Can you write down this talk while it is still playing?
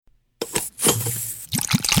To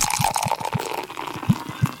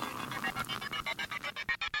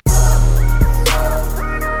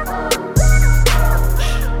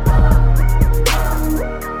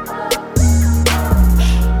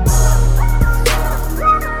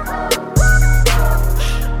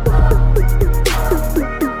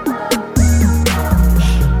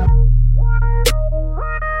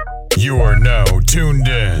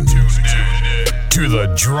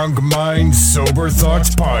the Drunk Mind Sober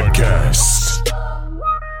Thoughts Podcast.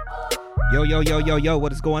 Yo,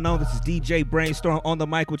 what is going on? This is DJ Brainstorm on the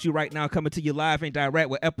mic with you right now, coming to you live and direct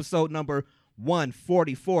with episode number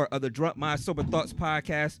 144 of the Drunk Mind Sober Thoughts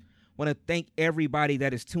Podcast. Want to thank everybody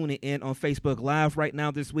that is tuning in on Facebook Live right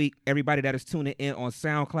now this week, everybody that is tuning in on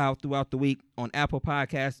SoundCloud throughout the week, on Apple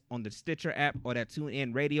Podcasts, on the Stitcher app, or that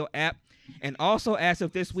TuneIn Radio app. And also, as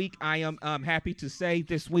of this week, I am happy to say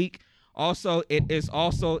this week, also, it is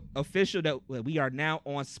also official that we are now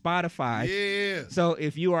on Spotify. Yeah. So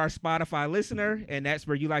if you are a Spotify listener and that's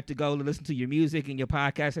where you like to go to listen to your music and your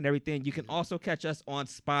podcast and everything, you can also catch us on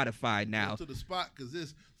Spotify now. Go to the spot because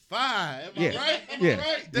it's 5. Am I right? Am I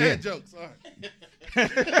right? Dad jokes. All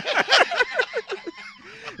right.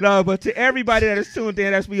 No, but to everybody that is tuned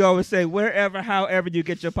in, as we always say, wherever, however you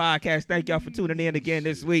get your podcast, thank y'all for tuning in again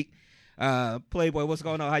this week. Playboy, what's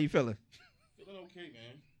going on? How you feeling? Feeling okay, man.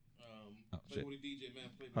 Playboy DJ, man.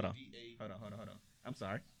 Playboy Hold on. DA. Hold on. I'm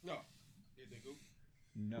sorry. No. Everything cool?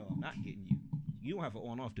 No, I'm not hitting you. You don't have an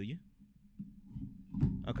on-off, do you?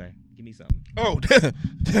 Okay, give me something. Oh,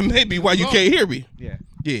 that may be why you can't hear me. Yeah.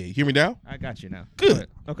 Yeah, you hear me now? I got you now. Good. Go ahead.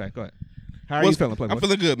 Okay, go ahead. How are you feeling, Playboy? I'm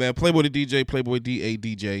feeling good, man. Playboy the DJ, Playboy DA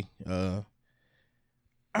DJ.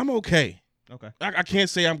 I'm okay. Okay. I can't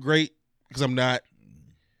say I'm great because I'm not,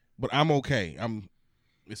 but I'm okay.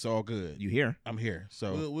 It's all good. You here? I'm here.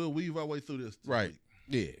 So We'll weave our way through this. right.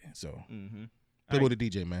 Yeah. So Mm-hmm. Playboy the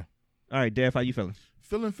DJ, man. All right, Dev, how you feeling?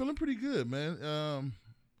 Feeling pretty good, man.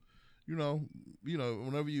 You know,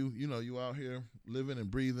 whenever you out here living and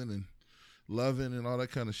breathing and loving and all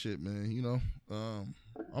that kind of shit, man. You know,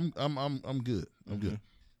 I'm good. I'm good.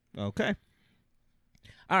 Okay.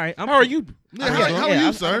 All right. How are you? Yeah, how are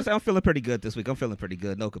you, sir? I'm feeling pretty good this week. I'm feeling pretty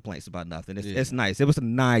good. No complaints about nothing. It's nice. It was a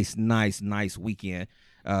nice weekend.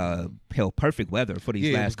 Hell, perfect weather for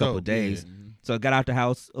these last couple of days. Yeah. So I got out the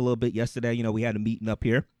house a little bit yesterday. You know, we had a meeting up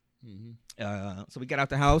here. Mm-hmm. So we got out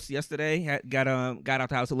the house yesterday. Got out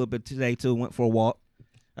the house a little bit today too. Went for a walk.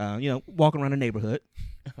 Walking around the neighborhood.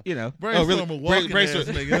 You know. Brainstorm a walking ass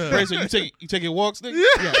nigga. Brainstorm, you taking walks, nigga?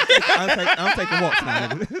 Yeah, I'm taking walks now.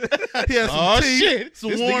 He has some tea, shit.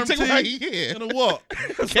 some This warm nigga tea, yeah. and a walk.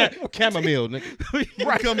 Chamomile, nigga.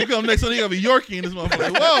 Right. Come next time, he gonna be Yorkie in this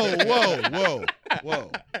motherfucker.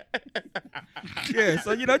 Whoa. Yeah,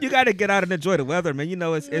 so you got to get out and enjoy the weather, man. You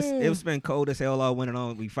know, it's been cold as hell all winter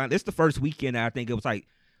long. It's the first weekend I think it was like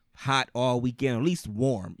hot all weekend, at least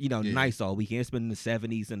warm. Nice all weekend. It's been in the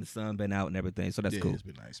 70s and the sun been out and everything, so that's cool. It's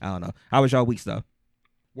been nice. I don't know. How was y'all week stuff?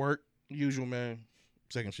 Work, usual, man.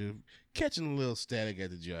 Second shift, catching a little static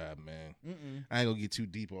at the job, man. I ain't gonna get too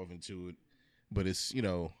deep off into it, but it's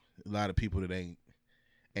a lot of people that ain't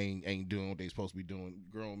doing what they supposed to be doing,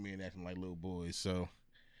 grown men acting like little boys. So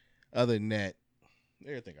other than that,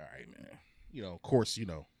 everything all right, man. Of course, you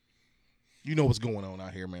know what's going on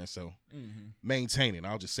out here, man. So maintaining,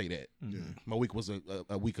 I'll just say that. My week was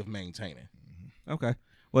a week of maintaining. Okay.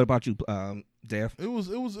 What about you, Dev? It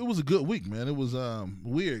was a good week, man. It was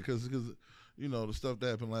weird because the stuff that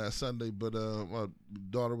happened last Sunday. But my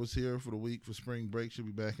daughter was here for the week for spring break. She'll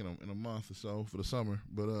be back in a month or so for the summer.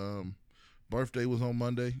 But birthday was on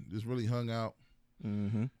Monday. Just really hung out.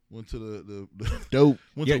 Went to the dope.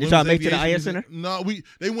 You trying to make it to the IS Center? No,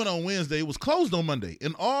 they went on Wednesday. It was closed on Monday,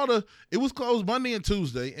 and it was closed Monday and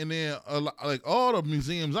Tuesday, and then like all the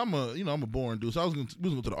museums. I'm a boring dude, so we was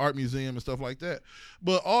going to the art museum and stuff like that.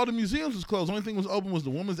 But all the museums was closed. The only thing was open was the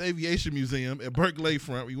Women's Aviation Museum at Burke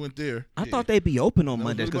Lakefront. We went there. I thought they'd be open on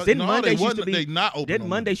Mondays because Mondays used to be they not open. Didn't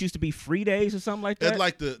Mondays used to be free days or something like that? At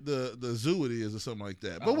like the zoo it is or something like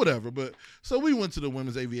that. But whatever. But so we went to the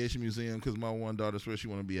Women's Aviation Museum because my one daughter swears she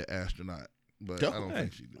want to be an astronaut. But I don't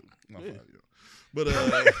think she do. Not 5 years. But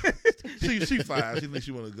she 5. She thinks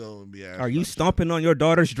she want to go and be an astronaut. Are you stomping on your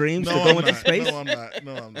daughter's dreams to go into space? No, I'm not.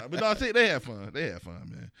 But no, they had fun.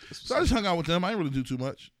 Man. So I just hung out with them. I didn't really do too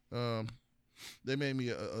much. They made me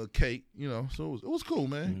a cake, so it was cool,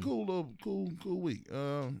 man. Cool week.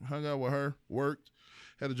 Hung out with her, worked.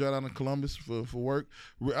 Had to drive down to Columbus for work.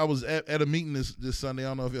 I was at a meeting this Sunday. I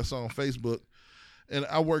don't know if y'all saw on Facebook. And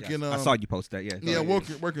I work in. I saw you post that. Yeah. Yeah,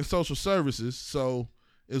 work in social services. So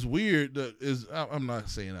it's weird. I'm not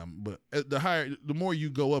saying but the more you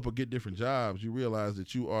go up or get different jobs, you realize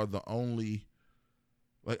that you are the only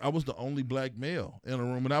Like I was the only black male in a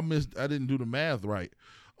room, and I didn't do the math right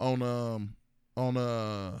on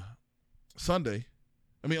Sunday.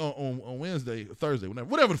 I mean on Wednesday, or Thursday,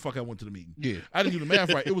 whatever the fuck I went to the meeting. Yeah. I didn't do the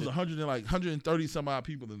math right. It was 130 some odd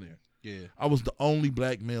people in there. Yeah. I was the only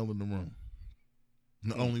black male in the room.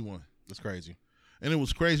 The only one. That's crazy. And it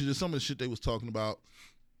was crazy. Just some of the shit they was talking about.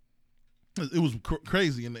 It was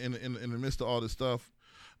crazy in the midst of all this stuff.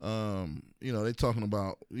 They talking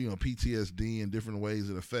about, PTSD and different ways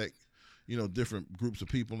that affect, different groups of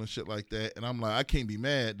people and shit like that. And I'm like, I can't be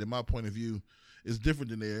mad that my point of view is different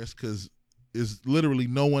than theirs because there's literally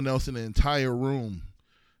no one else in the entire room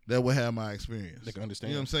that would have my experience. They can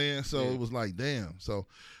understand. You know what I'm saying? So It was like, damn. So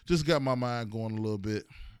just got my mind going a little bit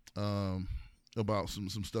about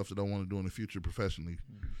some stuff that I want to do in the future professionally.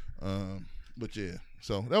 But yeah,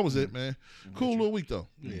 so that was it, man. Cool little week though.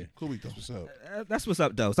 Yeah, cool week though. What's up? That's what's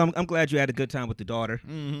up, though. So I'm glad you had a good time with the daughter,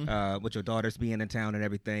 with your daughters being in town and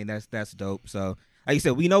everything. That's dope. So like you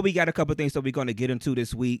said, we know we got a couple things that we're going to get into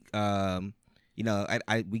this week. We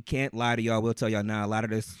can't lie to y'all. We'll tell y'all now. A lot of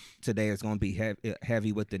this today is going to be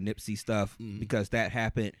heavy with the Nipsey stuff because that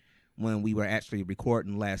happened when we were actually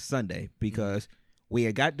recording last Sunday because we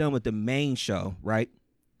had got done with the main show, right?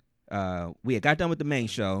 We had got done with the main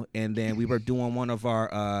show, and then we were doing one of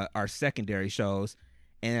our secondary shows,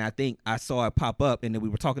 and I think I saw it pop up, and then we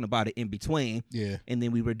were talking about it in between. Yeah. And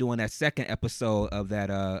then we were doing that second episode of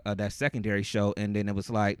that secondary show, and then it was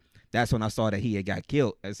like that's when I saw that he had got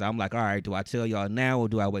killed. And so I'm like, all right, do I tell y'all now or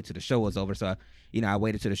do I wait till the show was over? So I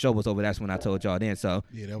waited till the show was over. That's when I told y'all then. So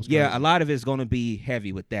that was crazy. A crazy. lot of it's going to be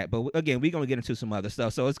heavy with that. But again, we're going to get into some other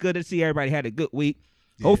stuff. So it's good to see everybody had a good week.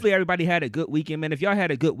 Yeah. Hopefully everybody had a good weekend, man. If y'all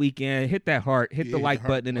had a good weekend, hit that heart, hit the like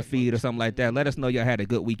button in the feed or something like that. Let us know y'all had a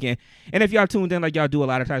good weekend. And if y'all tuned in like y'all do a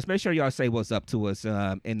lot of times, make sure y'all say what's up to us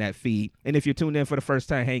in that feed. And if you're tuned in for the first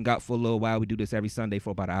time, hang out for a little while. We do this every Sunday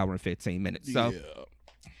for about an hour and 15 minutes. So,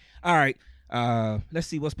 all right, let's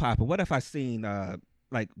see what's popping. What have I seen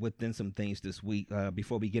like within some things this week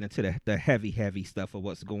before we get into the heavy stuff of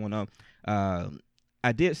what's going on?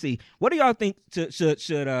 I did see. What do y'all think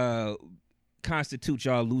should constitute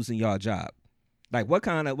y'all losing y'all job? Like what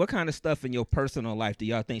kind of stuff in your personal life do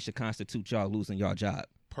y'all think should constitute y'all losing y'all job?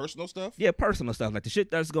 Personal stuff? Yeah, personal stuff. Like the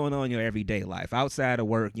shit that's going on in your everyday life. Outside of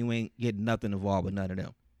work, you ain't getting nothing involved with none of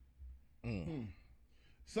them.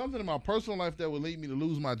 Something in my personal life that would lead me to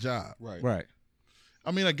lose my job. Right.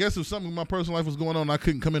 I mean, I guess if something in my personal life was going on, I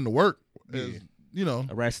couldn't come into work.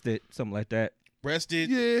 Arrested, something like that.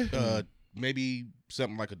 Arrested. Yeah. Maybe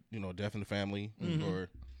something like a death in the family or.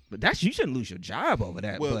 But you shouldn't lose your job over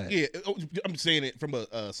that. Well, but. yeah, I'm saying it from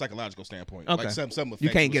a psychological standpoint. Okay. Like some you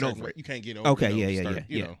can't get over it. You can't get over it. Okay,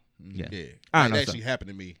 Yeah. I know. It actually happened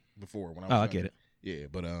to me before when I was I younger. get it. Yeah,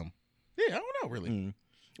 but I don't know really.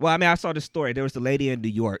 Well, I mean, I saw this story. There was a lady in New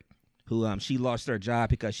York who she lost her job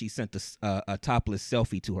because she sent a topless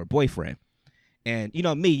selfie to her boyfriend. And you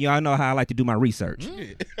know me, y'all know how I like to do my research.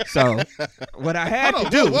 So what I had to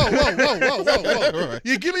do. Whoa.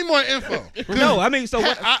 Yeah, give me more info. No, I mean, so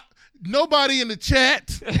what? Nobody in the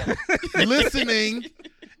chat listening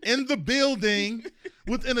in the building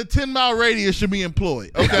within a 10-mile radius should be employed.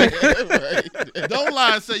 Okay, don't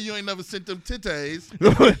lie and say you ain't never sent them titties.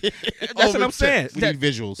 That's what I'm saying. We need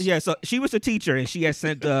visuals. Yeah, so she was a teacher and she had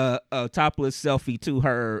sent a topless selfie to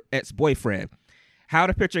her ex-boyfriend. How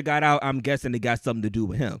the picture got out, I'm guessing it got something to do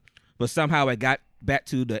with him. But somehow it got back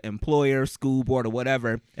to the employer, school board, or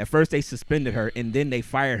whatever. At first they suspended her, and then they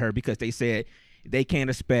fired her because they said they can't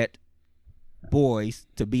expect boys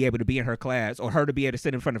to be able to be in her class or her to be able to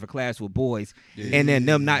sit in front of a class with boys and then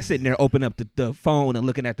them not sitting there opening up the phone and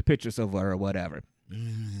looking at the pictures of her or whatever.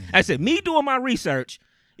 I said, me doing my research,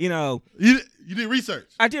 you did research.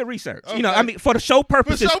 I did research. Okay. I mean, for the show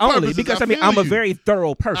purposes only, because I'm a very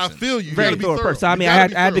thorough person. I feel you. Very thorough person. I mean, I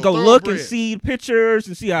had to go look and see pictures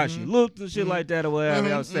and see how she looked and shit like that or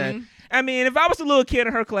whatever. I was saying. I mean, if I was a little kid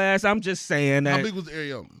in her class, I'm just saying that. How big was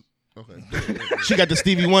Ariel? Okay. She got the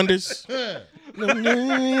Stevie Wonders. Top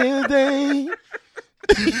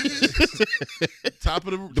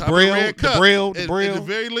of the braille, red cup. the braille. At the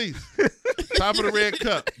very least. Top of the red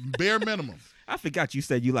cup. Bare minimum. I forgot you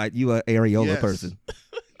said you a areola person.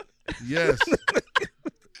 Yes.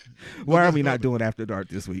 Why are we not doing After Dark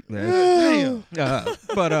this week, man? Damn.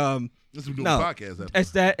 But This is doing a podcast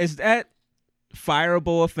episode. Is that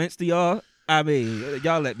fireable offense to y'all? I mean,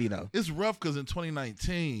 y'all let me know. It's rough because in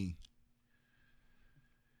 2019,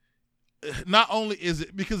 not only is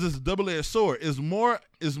it because it's a double-edged sword, it's more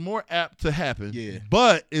apt to happen. Yeah.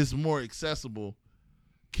 But it's more accessible.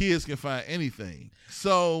 Kids can find anything.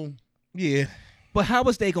 So yeah. But how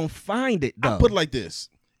was they gonna find it though? I put it like this.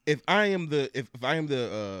 if I am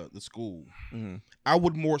the school, I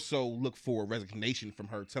would more so look for a resignation from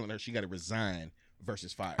her, telling her she got to resign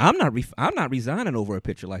versus fire. I'm not resigning over a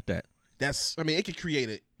picture like that. It could create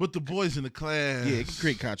it. But the boys in the class, Yeah, it could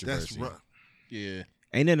create controversy. That's rough. Yeah,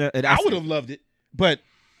 And then I would have loved it, but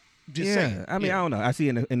just saying. I mean, I don't know. I see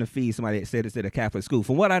in the feed somebody that said it's at a Catholic school.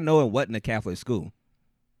 From what I know, it wasn't a Catholic school.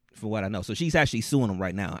 From what I know, so she's actually suing them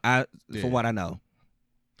right now. From what I know.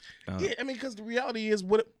 Yeah, I mean, because the reality is,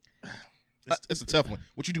 it's a tough one.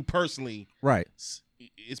 What you do personally, Right? It's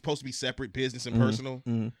supposed to be separate, business and personal.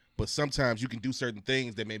 But sometimes you can do certain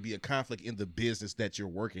things that may be a conflict in the business that you're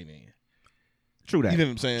working in. True that. You know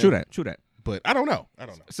what I'm saying? True that. But I don't know.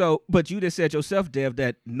 So, but you just said yourself, Dev,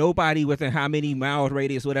 that nobody within how many miles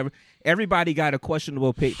radius, whatever, everybody got a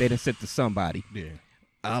questionable pic they done sent to somebody. Yeah.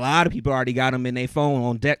 A lot of people already got them in their phone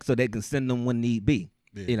on deck so they can send them when need be.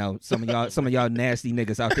 Yeah. You know, some of y'all nasty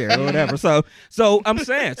niggas out there or whatever. So I'm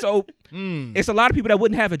saying, it's a lot of people that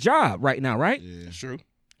wouldn't have a job right now, right? Yeah, true.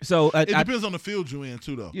 So it depends on the field you're in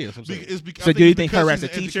too, though. Yeah, that's what I'm saying. So do you think her as a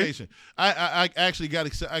teacher? Education. I actually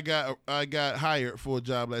got hired for a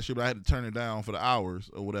job last year, but I had to turn it down for the hours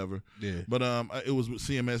or whatever. Yeah. But it was with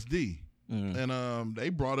CMSD, and they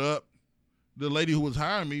brought up the lady who was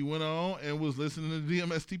hiring me went on and was listening to the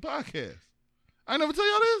DMST podcast. I never tell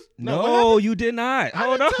y'all this. No, you did not.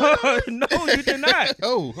 Hold on. No, you did not.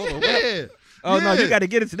 Oh, hold on. Yeah. Oh no, you got to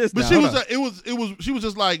get into this. But now. she was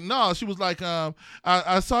just like, no. She was like,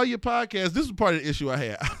 I saw your podcast. This was part of the issue I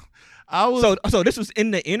had. So this was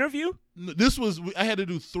in the interview. I had to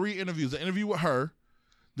do 3 interviews. An interview with her,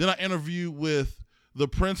 then I interviewed with the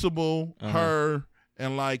principal, her,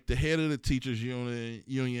 and like the head of the teachers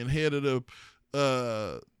union, head of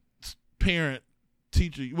the parent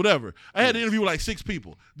teacher, whatever. I had to interview with like 6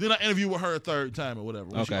 people. Then I interviewed with her a 3rd time or whatever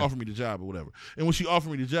when she offered me the job or whatever. And when she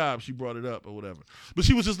offered me the job, she brought it up or whatever. But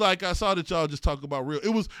she was just like, I saw that y'all just talk about real. It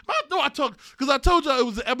was I talked because I told y'all it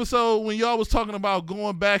was an episode when y'all was talking about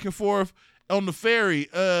going back and forth on the ferry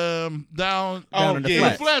down in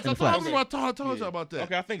the flats. I told y'all about that.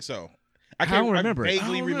 Okay, I think so. I can't remember. I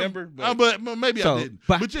vaguely remember. But maybe I didn't.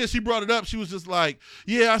 But yeah, she brought it up. She was just like,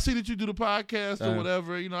 yeah, I see that you do the podcast or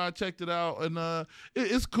whatever. You know, I checked it out. And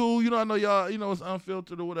it's cool. You know, I know y'all, you know, it's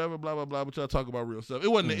unfiltered or whatever, blah, blah, blah. But y'all talk about real stuff. It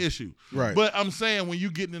wasn't an issue. Right. But I'm saying when you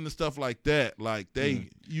getting into stuff like that, like they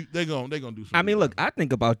gonna do something. I mean, look, I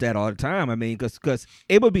think about that all the time. I mean, because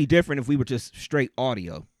it would be different if we were just straight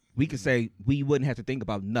audio. We could say we wouldn't have to think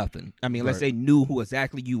about nothing. I mean, let's say knew who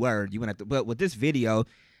exactly you were. You wouldn't have to. But with this video,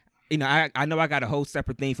 you know, I know I got a whole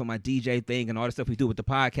separate thing for my DJ thing and all the stuff we do with the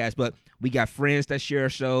podcast, but we got friends that share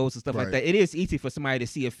shows and stuff like that. It is easy for somebody to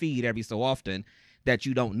see a feed every so often that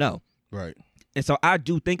you don't know. Right. And so I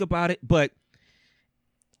do think about it,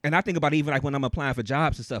 and I think about it even like when I'm applying for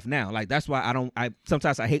jobs and stuff now. Like that's why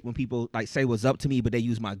sometimes I hate when people like say what's up to me, but they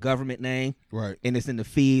use my government name. Right. And it's in the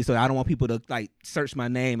feed. So I don't want people to like search my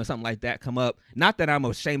name or something like that come up. Not that I'm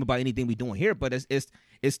ashamed about anything we doing here, but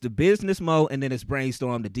it's the business mode and then it's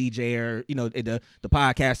Brainstorm, the DJ or, you know, the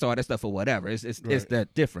podcast, all that stuff or whatever. It's that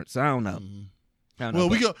difference. So I don't know. Well,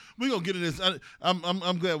 we gonna get into this.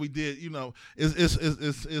 I'm glad we did. You know,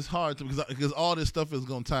 it's hard because all this stuff is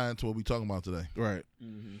gonna tie into what we talking about today. Right.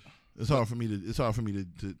 Mm-hmm. It's hard for me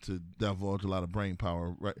to divulge a lot of brain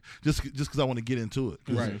power. Right. Just because I want to get into it.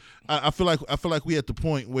 Right. I feel like we at the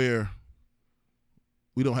point where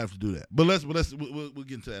we don't have to do that. But we'll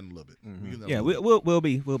get into that in a little bit. Mm-hmm. Yeah, we'll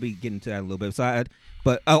be getting to that in a little bit. So,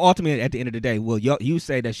 but ultimately, at the end of the day, you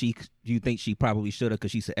say that you think she probably should have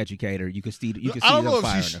because she's an educator. You could see I don't know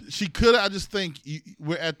if she could. I just think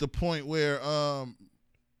we're at the point where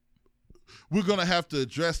we're gonna have to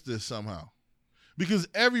address this somehow because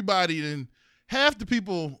everybody and half the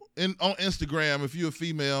people on Instagram, if you're a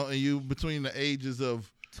female and you between the ages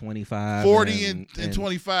of 25, 40 and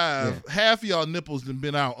 25, half of y'all nipples done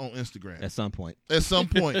been out on Instagram at some point.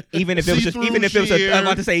 Even if it's I'm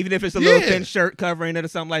about to say, even if it's a little thin shirt covering it or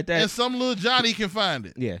something like that, and some little Johnny can find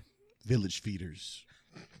it. Yeah, village feeders.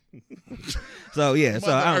 So yeah,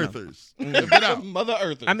 Mother Earthers. Been out. Mother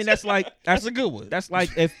Earthers. I mean, that's a good one. That's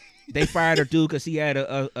like if they fired a dude because he had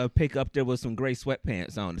a pick up there with some gray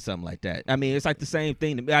sweatpants on or something like that. I mean, it's like the same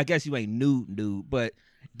thing. I guess you ain't nude, but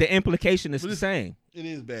the implication is the same. It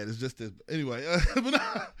is bad. It's just this. Anyway,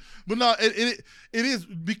 but no, it is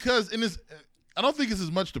because I don't think it's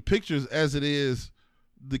as much the pictures as it is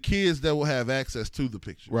the kids that will have access to the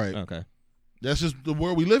pictures. Right. Okay. That's just the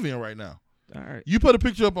world we live in right now. All right. You put a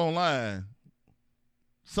picture up online,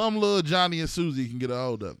 some little Johnny and Susie can get a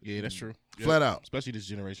hold of it. Yeah, that's true. Flat out. Especially this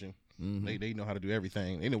generation. Mm-hmm. They know how to do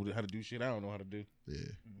everything. They know how to do shit I don't know how to do. Yeah.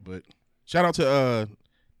 But shout out to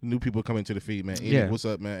New people coming to the feed, man. Enoch, Yeah. what's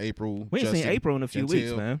up, man? April. We ain't Justin, seen April in a few Chantel.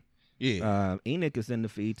 weeks, man. Yeah. Enoch is in the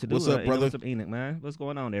feed to do. What's up, brother? What's up, Enoch, man? What's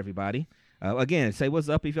going on, everybody? Again, say what's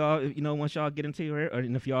up if y'all, once y'all get into here, or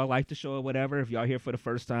if y'all like the show or whatever. If y'all here for the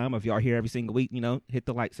first time, if y'all here every single week, hit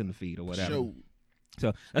the likes in the feed or whatever. Show.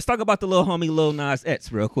 So let's talk about the little homie Lil Nas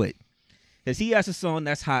X real quick, because he has a song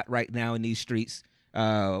that's hot right now in these streets.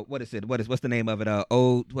 What is it? What's the name of it?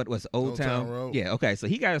 Old Town Road. Yeah. Okay. So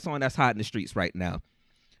he got a song that's hot in the streets right now.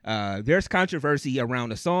 There's controversy around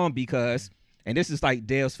the song because. And this is like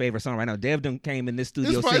Dev's favorite song right now. Dev done came in this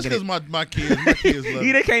studio It's probably singing because it. my kids love He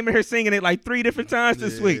it. done came in here singing it like 3 different times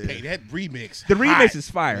this Yeah. week. Hey, that remix. The remix hot.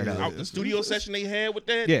 is fire though. Out the studio session they had with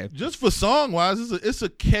that. Yeah, Just for song wise, it's a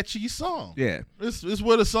catchy song. yeah, It's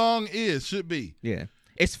what a song should be. yeah.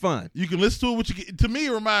 It's fun. You can listen to it. What you get. To me,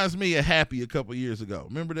 it reminds me of Happy a couple years ago.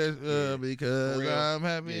 Remember that? Because For real. I'm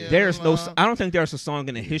happy. Yeah. and There's no. alive. I don't think there's a song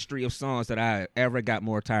in the history of songs that I ever got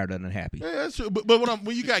more tired of than Happy. Yeah, that's true. But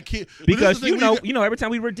when you got kids, Because every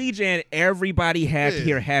time we were DJing, everybody had to Yeah.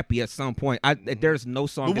 hear Happy at some point. There's no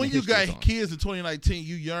song. But in when the you history of got songs. kids in 2019,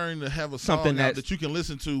 you yearn to have a song Something out that's- that you can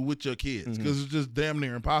listen to with your kids because it's just damn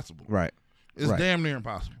near impossible. Right, It's Right. damn near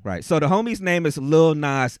impossible. right. So the homie's name is Lil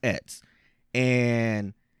Nas X,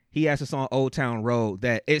 and he has a song Old Town Road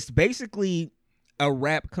that it's basically a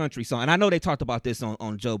rap country song. And I know they talked about this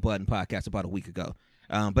on Joe Budden podcast about a week ago.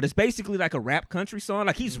 But it's basically like a rap country song.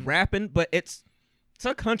 Like he's rapping, but it's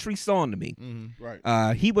a country song to me.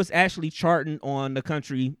 Right. He was actually charting on the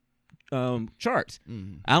country charts.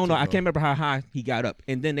 I don't know. I can't remember how high he got up,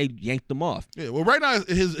 and then they yanked him off. Yeah. Well, right now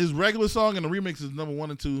his regular song and the remix is number 1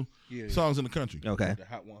 and 2 Yeah. songs in the country. Okay. The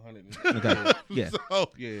Hot 100. Okay. Yeah. So,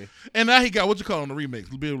 Yeah. and now he got what you call on the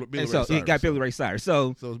remix, Billy And so Ray he Cyrus. got Billy Ray Cyrus.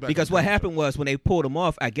 So So it's back because in what time. happened was when they pulled him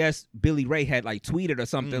off, I guess Billy Ray had like tweeted or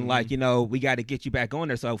something like, we got to get you back on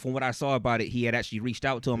there. So from what I saw about it, he had actually reached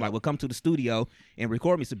out to him like, well, come to the studio and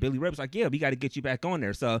record me. So Billy Ray was like, yeah, we got to get you back on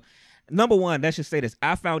there. So number one, let's just say this.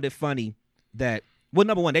 I found it funny that, well,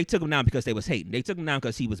 number one, they took him down because they was hating. They took him down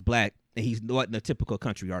because he was black and he's wasn't a typical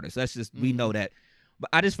country artist. That's just, we know that. But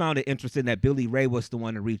I just found it interesting that Billy Ray was the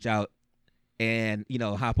one to reach out and,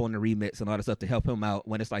 hop on the remix and all that stuff to help him out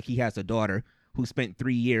when it's like he has a daughter who spent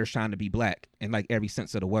 3 years trying to be black in like every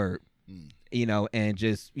sense of the word, and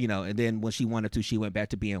just, and then when she wanted to, she went back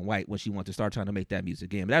to being white when she wanted to start trying to make that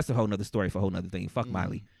music again. But that's a whole nother story for a whole nother thing. Fuck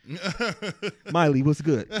Miley. Miley, what's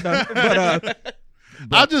good? No,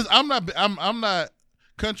 I'm not.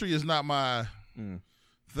 Country is not my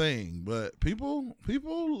thing, but people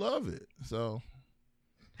love it. So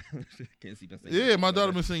yeah, my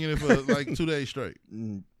daughter been singing it for like 2 days straight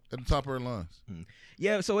at the top of her lungs.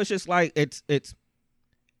 Yeah, so it's just like it's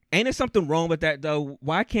ain't there something wrong with that though?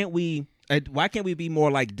 Why can't we be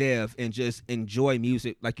more like Dev and just enjoy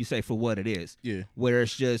music like you say for what it is? Yeah. Where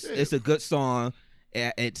it's just it's a good song.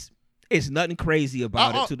 It's nothing crazy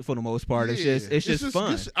about it for the most part. Yeah, It's just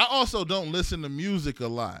fun. I also don't listen to music a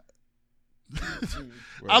lot.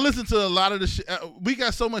 I listen to a lot of the shit. We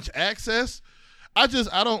got so much access. I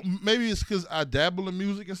don't. Maybe it's because I dabble in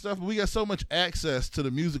music and stuff. But we got so much access to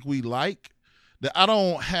the music we like that I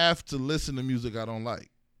don't have to listen to music I don't like.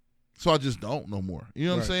 So I just don't no more. You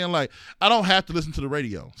know what I'm saying? Like I don't have to listen to the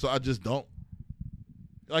radio, so I just don't.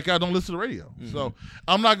 Like I don't listen to the radio, so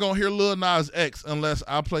I'm not gonna hear Lil Nas X unless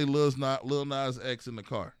I play Lil Nas X in the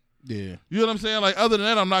car. Yeah. You know what I'm saying? Like other than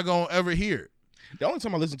that, I'm not gonna ever hear it. The only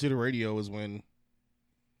time I listen to the radio is when,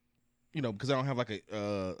 because I don't have like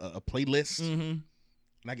a playlist, and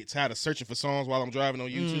I get tired of searching for songs while I'm driving on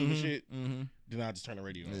YouTube and shit. Then I just turn the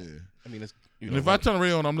radio on. Yeah. I mean, it's And if I turn the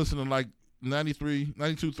radio on, I'm listening to like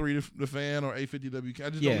 92.3 the Fan or 850 WK. I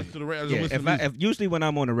just don't listen to the radio. I just listen to music. Usually when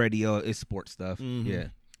I'm on the radio, it's sports stuff. Yeah.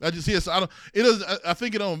 I just hear. So I don't. It does. I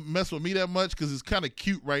think it don't mess with me that much because it's kind of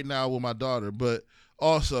cute right now with my daughter. But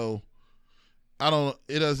also, I don't.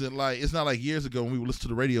 It doesn't like. It's not like years ago when we would listen to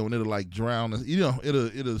the radio and it'll like drown us.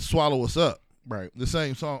 It'll swallow us up. right. The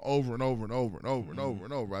same song over and over and over and over and over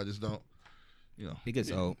and over. I just don't. It gets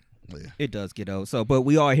old. Yeah. It does get old. So, but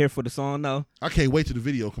we all here for the song though. I can't wait till the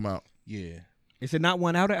video come out. Yeah. Is it not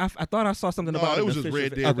one out? I thought I saw something about it an was just official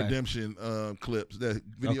Red Dead Redemption clips. That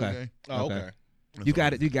video Okay. game. Oh, Okay. okay. You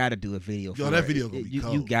got to do a video. Yo, for that it. video gonna be you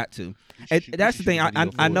cold. got to. should- That's we the thing. should shoot a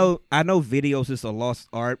video I for know videos is a lost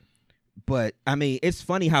art, but I mean it's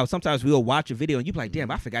funny how sometimes we'll watch a video and you be like,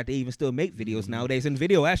 damn, I forgot they even still make videos nowadays, and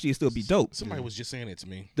video actually still be dope. Somebody was just saying it to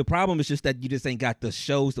me. The problem is just that you just ain't got the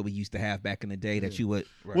shows that we used to have back in the day that you would.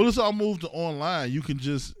 Right. Well, it's all moved to online. You can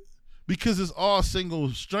just because it's all single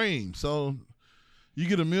stream, so you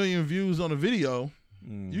get 1 million views on a video,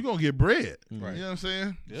 you're gonna get bread. Right. You know what I'm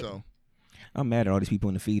saying? Yep. So I'm mad at all these people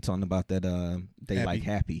in the feed talking about that they like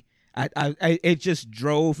Happy. It just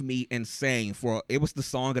drove me insane. It was the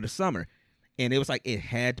song of the summer, and it was like it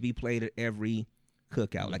had to be played at every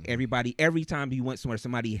cookout. Like every time you went somewhere,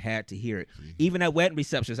 somebody had to hear it. Even at wedding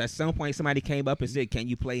receptions, at some point somebody came up and said, "Can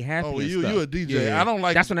you play Happy?" Oh, and you stuff. a DJ? Yeah. I don't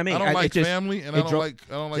like. That's what I mean. I don't like family, and I don't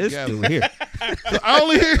like this gathering. dude here. So I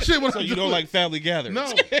only hear shit when So you don't like family gatherings?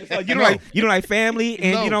 No, You don't like family,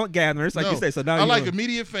 and you don't gatherings like you say. So now I you like know.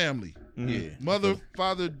 immediate family. Yeah. Mother,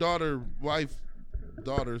 father, daughter, wife,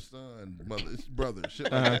 daughter, son, mother, brother,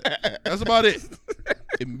 shit like that. That's about it.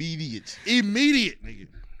 Immediate, nigga.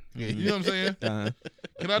 You know what I'm saying?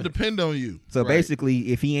 Can I depend on you? So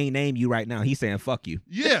basically, if he ain't named you right now, he's saying "fuck you."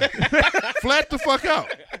 Yeah, flat the fuck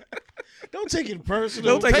out. Don't take it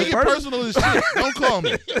personal. Don't Take it personal as shit. Don't call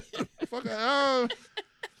me. Fuck out.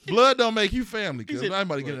 Blood don't make you family. Cause I'm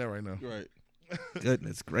about to get in that right now. Right.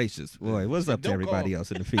 Goodness gracious, boy! What's up to Don't everybody call.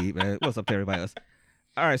 else in the feed, man? What's up to everybody else?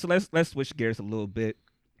 All right, so let's switch gears a little bit.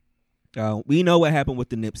 We know what happened with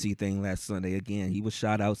the Nipsey thing last Sunday. Again, he was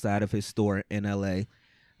shot outside of his store in L.A.,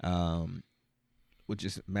 which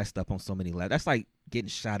is messed up on so many levels. That's like getting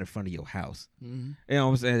shot in front of your house. Mm-hmm. You know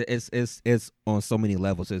what I'm saying? It's on so many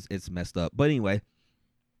levels. It's messed up. But anyway,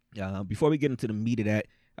 before we get into the meat of that,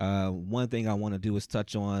 one thing I want to do is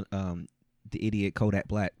touch on the idiot Kodak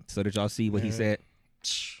Black. So did y'all see what he said?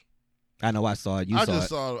 I know I saw it.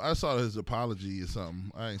 I saw his apology or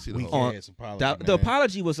something. I ain't see the whole. The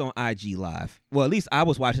apology was on IG Live. Well, at least I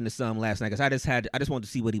was watching the some last night because I just wanted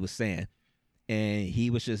to see what he was saying. And he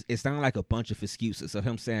was it sounded like a bunch of excuses of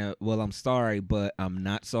him saying, "Well, I'm sorry, but I'm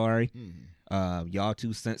not sorry. Y'all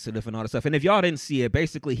too sensitive and all that stuff." And if y'all didn't see it,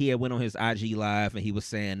 basically he had went on his IG Live and he was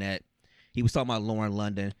saying that he was talking about Lauren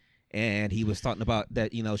London, and he was talking about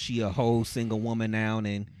that she a whole single woman now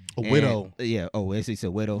and a widow. Yeah. Oh, he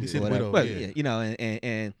said widow. He said whatever. widow. But,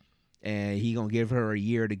 Yeah. and he gonna give her a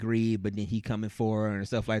year to grieve, but then he coming for her and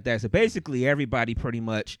stuff like that. So basically, everybody pretty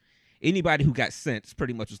much. Anybody who got sense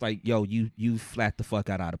pretty much was like, yo, you flat the fuck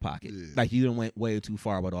out of pocket. Yeah. Like you done went way too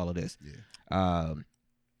far with all of this. Yeah.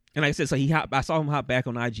 And like I said, so I saw him hop back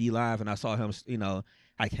on IG Live, and I saw him,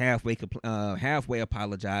 like halfway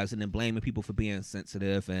apologize and then blaming people for being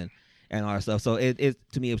sensitive and all that stuff. So it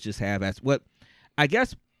to me, it was just half-assed. What I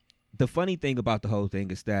guess the funny thing about the whole thing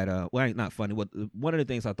is that, not funny. One of the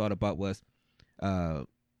things I thought about was, like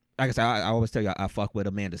I said, I always tell you I fuck with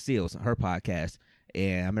Amanda Seales on her podcast.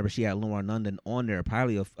 And I remember she had Lauren London on there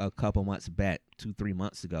probably a couple months back, 2-3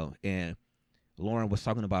 months ago. And Lauren was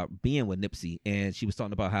talking about being with Nipsey. And she was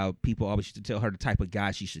talking about how people always used to tell her the type of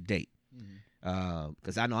guy she should date.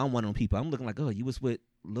 Because I know I'm one of them people. I'm looking like, oh, you was with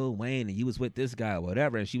Lil Wayne and you was with this guy or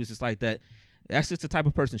whatever. And she was just like that. That's just the type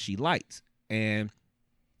of person she liked. And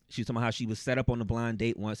she was talking about how she was set up on a blind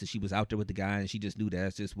date once and she was out there with the guy and she just knew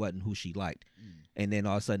that just wasn't who she liked. And then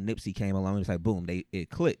all of a sudden Nipsey came along and it's like, boom, it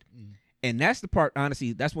clicked. And that's the part,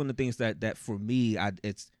 honestly, that's one of the things that for me,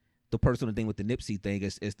 it's the personal thing with the Nipsey thing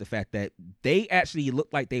is the fact that they actually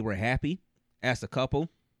looked like they were happy as a couple.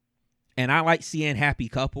 And I like seeing happy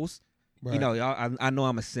couples. Right. Y'all, I know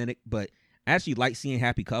I'm a cynic, but I actually like seeing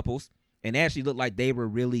happy couples. And they actually looked like they were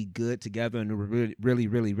really good together and they were really, really,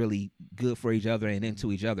 really, really good for each other and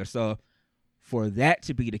into each other. So for that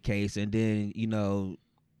to be the case, and then,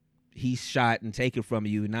 he's shot and taken from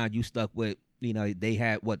you, now you stuck with, they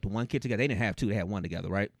had the one kid together. They didn't have two; they had one together,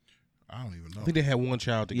 right? I don't even know. I think they had one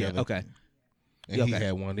child together. Yeah, okay. And he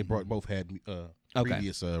had one. They both had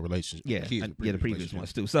previous relationships. Yeah, kids the previous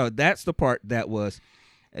ones too. So that's the part that was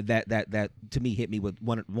that to me hit me with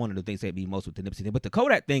one of the things that hit me most with the Nipsey thing. But the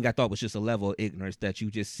Kodak thing, I thought was just a level of ignorance that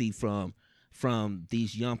you just see from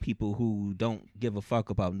these young people who don't give a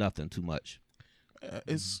fuck about nothing too much.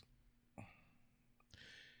 It's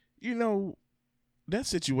that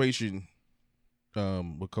situation.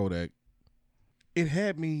 With Kodak, it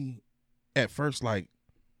had me at first like,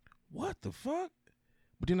 what the fuck?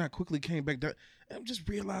 But then I quickly came back down. I'm just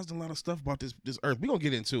realizing a lot of stuff about this earth. We're gonna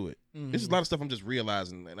get into it. This is a lot of stuff I'm just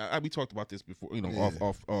realizing, and we talked about this before,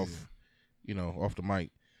 off the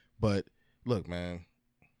mic. But look, man,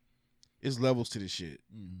 it's levels to this shit.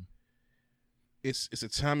 It's a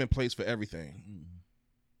time and place for everything.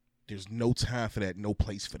 There's no time for that, no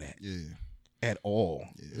place for that. Yeah. At all.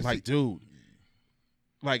 Yeah. Like, dude.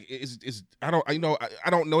 Like it's I don't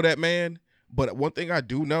know that man, but one thing I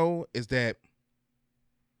do know is that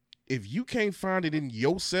if you can't find it in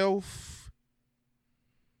yourself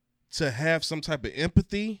to have some type of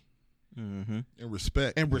empathy and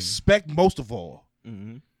respect, most of all,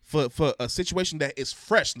 for a situation that is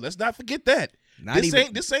fresh. Let's not forget that.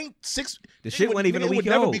 This ain't six. The shit wasn't even a week old. It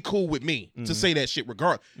would never be cool with me to say that shit.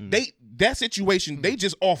 Regardless, that situation they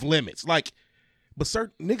just off limits. Like but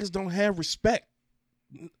certain niggas don't have respect.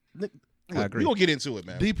 I agree. We gonna get into it,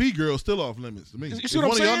 man. DP girl still off limits to me. You if see what I'm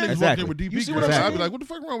one of y'all saying? niggas Exactly. walked in with You DP see girl, what I'm I'd be saying? like, what the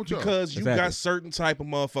fuck wrong with y'all? Because you Exactly. got certain type of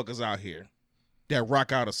motherfuckers out here that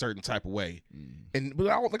rock out a certain type of way, but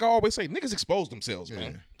like I always say, niggas expose themselves,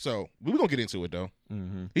 man. Yeah. So we gonna get into it though.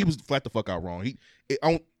 Mm-hmm. He was flat the fuck out wrong.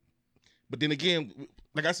 But then again,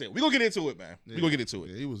 like I said, we gonna get into it, man. We gonna get into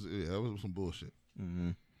it. Yeah, that was some bullshit.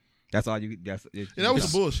 Mm-hmm. That's all you. Yeah, that was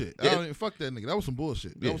some bullshit. Yeah. I don't even fuck that nigga. That was some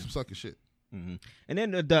bullshit. That Yeah. was some sucker shit. Mm-hmm. And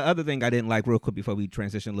then the other thing I didn't like, real quick before we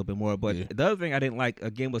transition a little bit more, but Yeah. the other thing I didn't like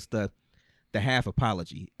again was the half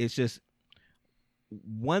apology. It's just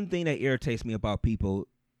one thing that irritates me about people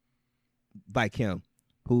like him,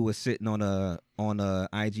 who was sitting on a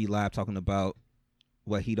IG live talking about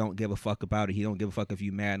what he don't give a fuck about it. He don't give a fuck if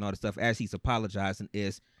you mad and all this stuff. As he's apologizing,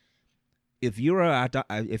 is if you're a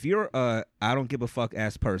I don't give a fuck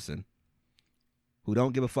ass person who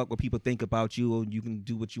don't give a fuck what people think about you, and you can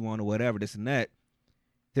do what you want or whatever, this and that,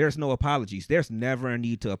 there's no apologies. There's never a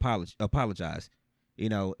need to apologize. You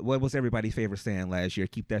know, what was everybody's favorite saying last year?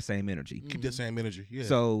 Keep that same energy. Keep that same energy. Yeah.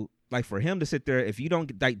 So, like, for him to sit there, if you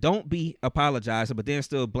don't be apologizing, but then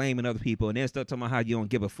still blaming other people and then still talking about how you don't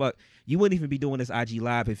give a fuck, you wouldn't even be doing this IG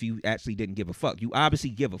live if you actually didn't give a fuck. You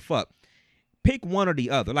obviously give a fuck. Pick one or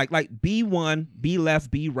the other. Like be one, be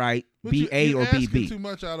left, be right, But be A or be asking B. too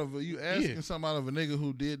much out of you asking something out of a nigga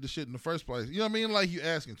who did the shit in the first place. You know what I mean? Like you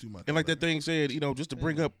asking too much. And like that thing said, just to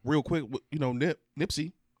bring up real quick,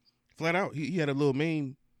 Nipsey, flat out, he had a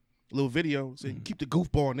little video saying, keep the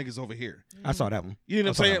goofball niggas over here. I saw that one. You know what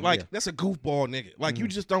I'm I saw saying? that one, Like, yeah. that's a goofball nigga. Like, you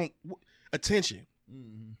just don't, attention.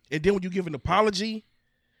 And then when you give an apology,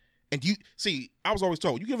 and I was always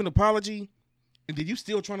told, you give an apology, and then you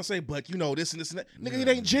still trying to say, but this and this and that. Nigga, it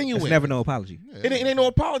ain't genuine. It's never no apology. It ain't no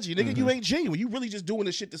apology, nigga. You ain't genuine. You really just doing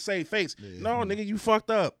this shit to save face. No, nigga, you fucked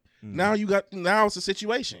up. Now it's a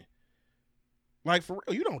situation. Like, for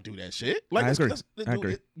real, you don't do that shit. Like, I agree. I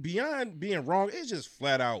agree. Beyond being wrong, it's just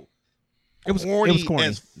flat out. It was corny corny.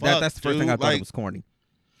 as fuck, That's the first thing I thought Like, it was corny.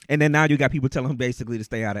 And then now you got people telling him basically to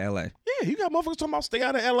stay out of LA. Yeah, you got motherfuckers talking about stay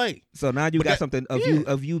out of LA. So now you But got that- something of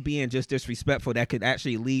yeah. you being just disrespectful that could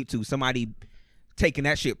actually lead to somebody taking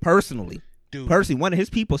that shit personally. Dude. Personally, one of his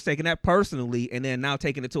people's taking that personally and then now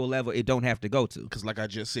taking it to a level it don't have to go to. Because like I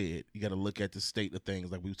just said, you got to look at the state of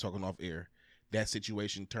things like we were talking off air. That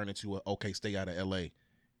situation turned into stay out of LA.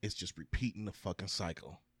 It's just repeating the fucking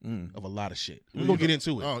cycle of a lot of shit. We're going to get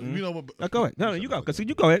into it. Oh, you know what? Go ahead. No, you go. Because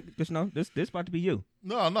you go ahead. Just know this about to be you.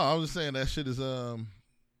 No, I was just saying that shit is because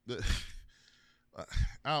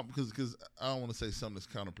I don't want to say something that's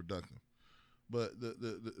counterproductive, but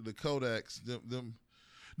the Kodaks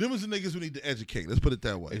them is the niggas we need to educate. Let's put it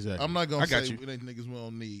that way. Exactly. I'm not gonna I got say you. it ain't niggas we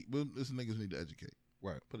don't need, but it's the niggas we need to educate.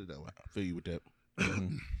 Right. Put it that way. I feel you with that.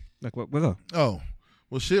 Like what? Go. Oh,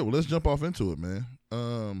 well, shit. Well, let's jump off into it, man.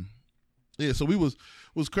 Yeah. So we was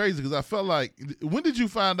crazy because I felt like. When did you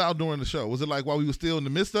find out during the show? Was it like while we were still in the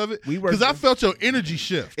midst of it? We were- because I felt your energy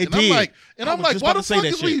shift. It and did. I'm was like, just why about the to say fuck that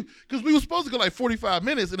is we? shit. Because we were supposed to go like 45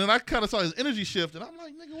 minutes, and then I kind of saw his energy shift, and I'm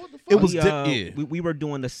like, nigga, what the fuck? It was we, yeah. we were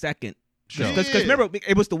doing the second show. Yeah. Because remember,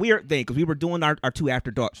 it was the weird thing because we were doing our two after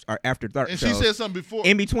dark and she shows. said something before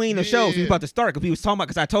In between the shows, we Yeah. was about to start because we was talking about,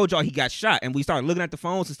 because I told y'all he got shot, and we started looking at the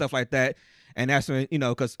phones and stuff like that. And that's when,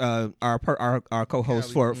 because our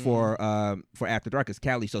co-host Callie. for After Dark is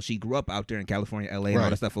Callie, so she grew up out there in California, LA, and all Right.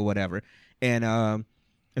 that stuff or whatever. And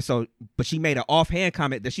so, but she made an offhand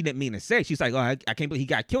comment that she didn't mean to say. She's like, "Oh, I can't believe he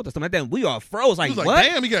got killed" or something like that. And we all froze, He like, was like, "What?"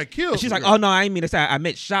 damn, he got killed. And she's like, "Oh no, I didn't mean to say. I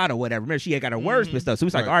meant shot or whatever." Remember, she had got her words mixed up. So we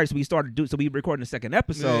was like, Right. "All right." So we started so we recording the second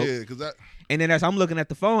episode. yeah, because that. And then as I'm looking at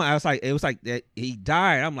the phone, it was like that he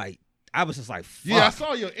died. I'm like, I was just like, fuck. Yeah, I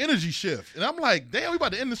saw your energy shift, and I'm like, "Damn, we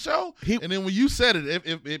about to end the show." And then when you said it,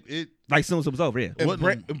 it Like, as soon as it was over, yeah. And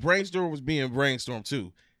Wasn't- Brainstorm was being Brainstorm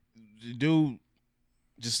too. The dude,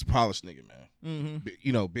 just a polished nigga, man.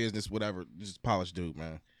 Business, whatever, just a polished dude,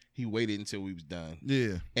 man. He waited until we was done.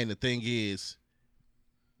 yeah, And the thing is,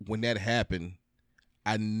 when that happened,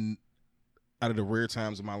 out of the rare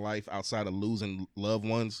times in my life, outside of losing loved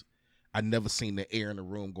ones, I never seen the air in the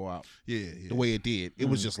room go out yeah, the way it did. It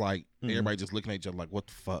was just like everybody just looking at each other like, what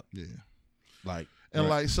the fuck? yeah. Like, And right.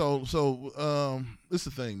 like so, this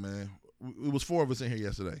is the thing, man. It was 4 of us in here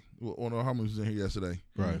yesterday. Well, no, how many was in here yesterday?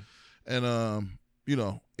 Right. And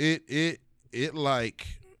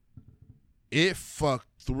it fucked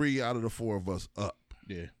 3 out of the 4 of us up.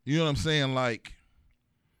 Yeah. You know what I'm saying? Like,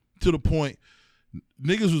 to the point,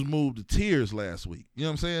 niggas was moved to tears last week. You know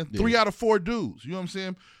what I'm saying? Yeah. 3 out of 4 dudes. You know what I'm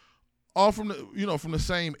saying? All from the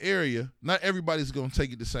same area. Not everybody's gonna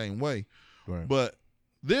take it the same way. Right. But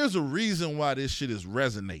there's a reason why this shit is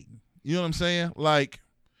resonating. You know what I'm saying? Like,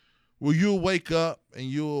 well, you'll wake up and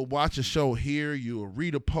you'll watch a show here, you'll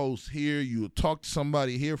read a post here, you'll talk to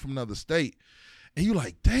somebody here from another state, and you're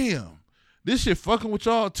like, damn, this shit fucking with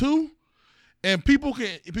y'all too? And people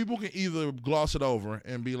can either gloss it over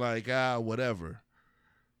and be like, whatever.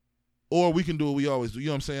 Or we can do what we always do. You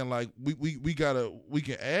know what I'm saying? Like, we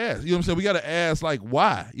can ask. You know what I'm saying? We gotta ask, like,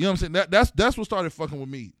 why? You know what I'm saying? That's what started fucking with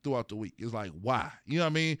me throughout the week. It's like, why? You know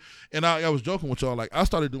what I mean? And I was joking with y'all, like, I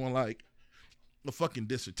started doing like a fucking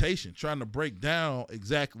dissertation, trying to break down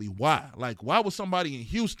exactly why. Like, why would somebody in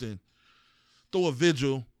Houston throw a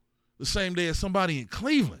vigil the same day as somebody in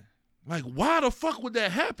Cleveland? Like, why the fuck would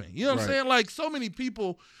that happen? You know what I'm saying? Like, so many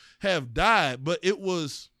people have died, but it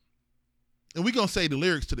was, and we're going to say the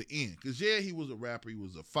lyrics to the end, because, yeah, he was a rapper, he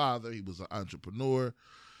was a father, he was an entrepreneur,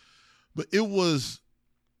 but it was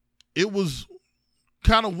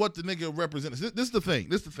kind of what the nigga represents. This is the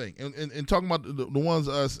thing. And talking about the ones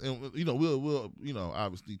us, and, you know, we'll you know,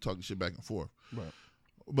 obviously talking shit back and forth. Right.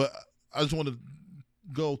 But I just want to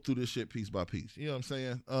go through this shit piece by piece. You know what I'm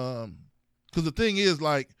saying? Because the thing is,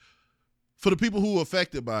 like, for the people who are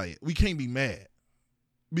affected by it, we can't be mad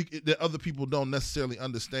that other people don't necessarily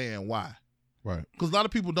understand why. Right. Because a lot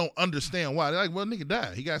of people don't understand why. They're like, well, nigga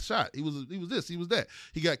died. He got shot. He was this. He was that.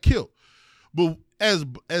 He got killed. But as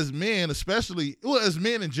men, especially, well, as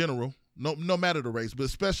men in general, no matter the race, but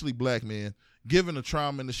especially black men, given the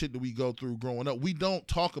trauma and the shit that we go through growing up, we don't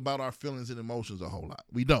talk about our feelings and emotions a whole lot.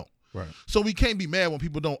 We don't. Right. So we can't be mad when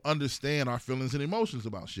people don't understand our feelings and emotions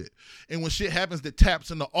about shit. And when shit happens that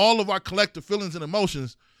taps into all of our collective feelings and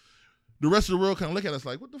emotions, the rest of the world kind of look at us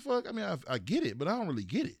like, what the fuck? I mean, I get it, but I don't really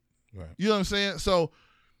get it. Right. You know what I'm saying? So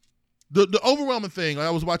the overwhelming thing, like, I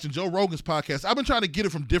was watching Joe Rogan's podcast. I've been trying to get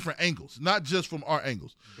it from different angles, not just from our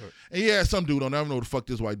angles. Right. And yeah, some dude on, I don't know who the fuck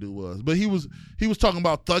this white dude was, but he was talking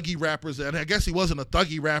about thuggy rappers, and I guess he wasn't a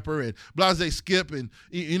thuggy rapper, and Blase Skip, and,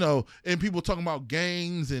 you know, and people talking about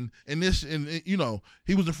gangs and this, and, you know,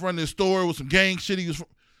 he was in front of his store with some gang shit.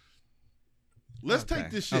 Let's take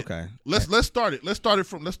this shit. Okay. Let's start it. Let's start it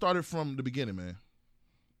from the beginning, man.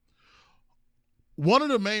 One of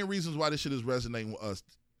the main reasons why this shit is resonating with us,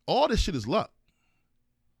 all this shit is luck.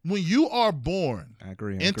 When you are born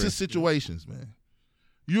into situations, man,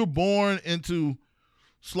 you're born into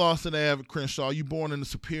Slauson Ave, Crenshaw, you're born into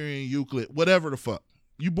Superior and Euclid, whatever the fuck.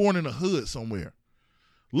 You're born in a hood somewhere.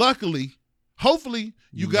 Luckily, hopefully,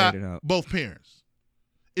 you got both parents.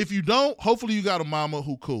 If you don't, hopefully you got a mama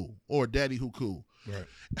who cool or a daddy who cool. Right.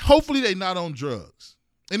 Hopefully they not on drugs.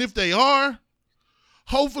 And if they are,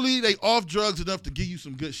 hopefully they off drugs enough to give you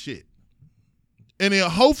some good shit. And then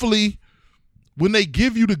hopefully when they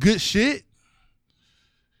give you the good shit,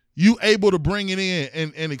 you able to bring it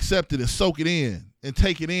in and accept it and soak it in and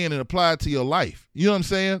take it in and apply it to your life. You know what I'm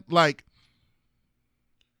saying? Like,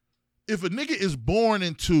 if a nigga is born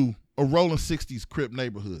into a rolling 60s Crip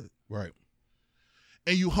neighborhood, right,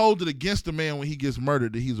 and you hold it against the man when he gets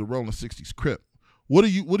murdered that he's a rolling 60s Crip, what are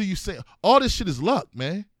you saying? All this shit is luck,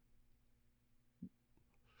 man.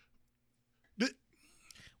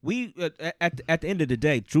 We at the end of the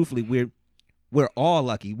day, truthfully, we're all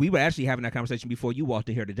lucky. We were actually having that conversation before you walked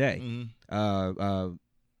in here today. Mm-hmm.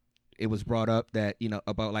 It was brought up that, you know,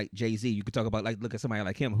 about like Jay-Z. You could talk about, like, look at somebody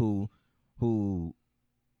like him who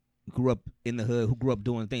grew up in the hood, who grew up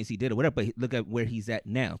doing things he did or whatever. But look at where he's at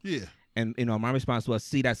now. Yeah. And, you know, my response was,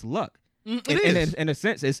 see, that's luck. It is. In a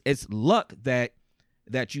sense, it's luck that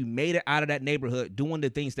you made it out of that neighborhood doing the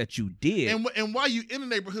things that you did. And why you in the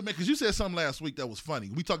neighborhood, man? Because you said something last week that was funny.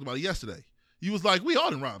 We talked about it yesterday. You was like, we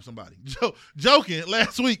all done robbed somebody. Joking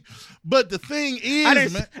last week. But the thing is,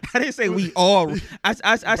 I didn't say we all. I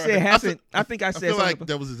said hasn't. I think I said feel something. like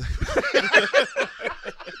that was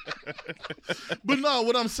But no,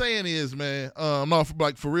 what I'm saying is, man, no,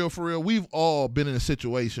 like for real, we've all been in a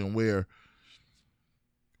situation where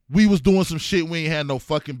we was doing some shit we ain't had no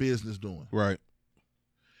fucking business doing. Right.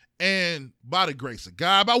 And by the grace of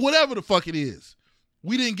God, by whatever the fuck it is,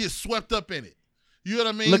 we didn't get swept up in it. You know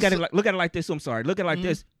what I mean? Look at it like this. I'm sorry. Look at it like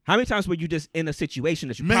this. How many times were you just in a situation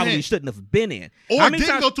that you probably shouldn't have been in? Or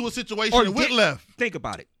didn't go to a situation and went left? Think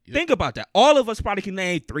about it. Yep. Think about that. All of us probably can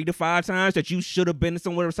name 3 to 5 times that you should have been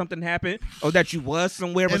somewhere where something happened, or that you was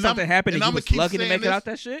somewhere where something happened and you was lucky to make it out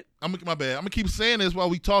that shit. My bad. I'm going to keep saying this while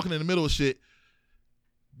we talking in the middle of shit.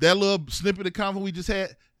 That little snippet of convo we just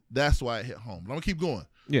had, that's why it hit home. I'm going to keep going.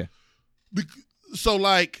 Yeah. So,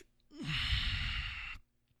 like...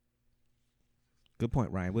 Good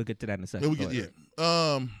point, Ryan. We'll get to that in a second. You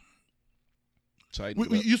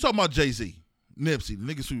talking about Jay-Z, Nipsey,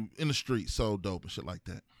 the niggas who in the street so dope and shit like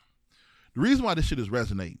that. The reason why this shit is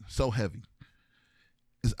resonating so heavy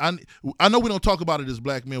is I know we don't talk about it as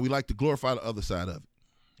black men. We like to glorify the other side of it.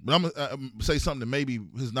 But I'm going to say something that maybe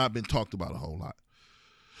has not been talked about a whole lot.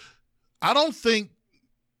 I don't think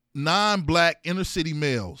non-black inner city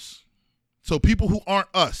males, so people who aren't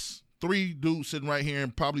us, 3 dudes sitting right here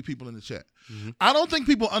and probably people in the chat, I don't think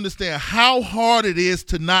people understand how hard it is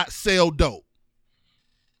to not sell dope.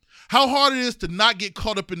 How hard it is to not get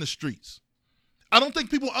caught up in the streets. I don't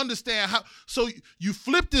think people understand how. So you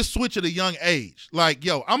flip this switch at a young age. Like,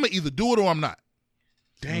 yo, I'm going to either do it or I'm not.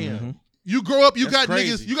 Damn. Mm-hmm. You grow up, That's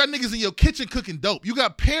crazy. you got niggas in your kitchen cooking dope. You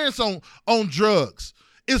got parents on drugs.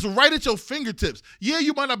 It's right at your fingertips. Yeah,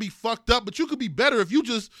 you might not be fucked up, but you could be better if you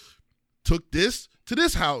just took this to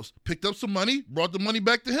this house, picked up some money, brought the money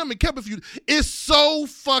back to him, and kept it. It's so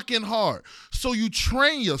fucking hard. So you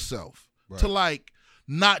train yourself to like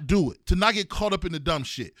not do it, to not get caught up in the dumb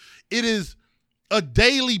shit. It is a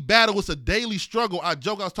daily battle. It's a daily struggle. I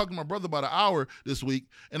was talking to my brother about an hour this week,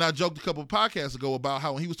 and I joked a couple of podcasts ago about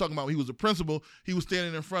how when he was talking about when he was a principal, he was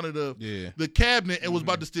standing in front of the cabinet and was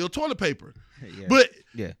about to steal toilet paper. Yeah. But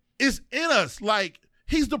Yeah. it's in us. Like,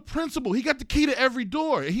 he's the principal. He got the key to every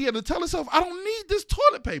door. And he had to tell himself, I don't need this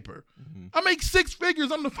toilet paper. I make 6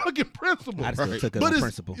 figures. I'm the fucking principal. I still took it on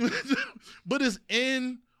principle. But it's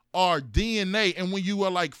in our DNA. And when you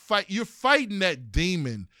are like you're fighting that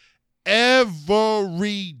demon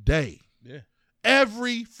every day. Yeah.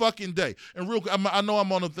 Every fucking day. And real quick, I know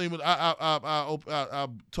I'm on the thing, but I'll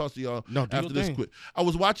toss to y'all after this quick. I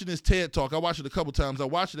was watching this TED Talk. I watched it a couple times. I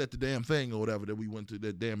watched it at the damn thing or whatever that we went to,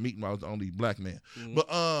 that damn meeting where I was the only black man. But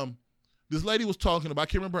this lady was talking about, I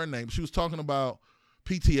can't remember her name, but she was talking about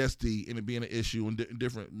PTSD and it being an issue and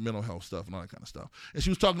different mental health stuff and all that kind of stuff. And she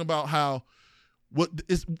was talking about how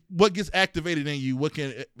what gets activated in you, what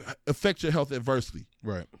can affect your health adversely.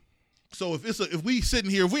 Right. So if we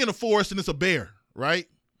sitting here, if we in a forest and it's a bear, right?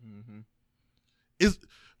 Is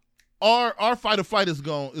our fight or flight is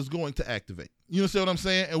going to activate. You understand what I'm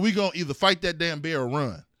saying? And we gonna either fight that damn bear or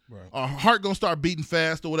run. Right. Our heart gonna start beating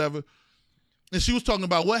fast or whatever. And she was talking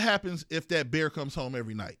about what happens if that bear comes home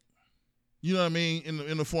every night. You know what I mean?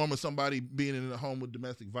 In the form of somebody being in a home with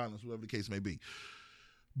domestic violence, whatever the case may be.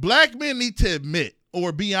 Black men need to admit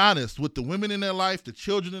or be honest with the women in their life, the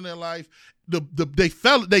children in their life, the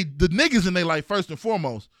niggas in their life first and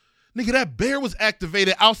foremost. Nigga, that bear was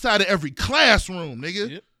activated outside of every classroom,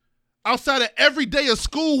 nigga. Yep. Outside of every day of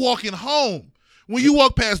school walking home. When you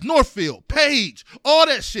walk past Northfield, Page, all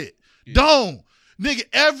that shit. Yeah. Dome. Nigga,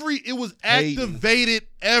 it was activated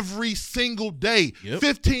every single day. Yep.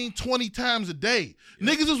 15, 20 times a day. Yep.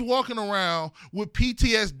 Niggas is walking around with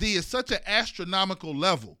PTSD at such an astronomical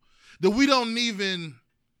level that we don't even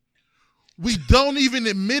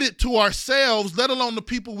admit it to ourselves, let alone the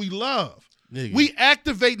people we love. Nigga. We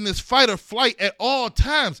activating this fight or flight at all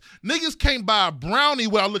times. Niggas can't buy a brownie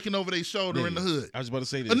without looking over their shoulder in the hood. I was about to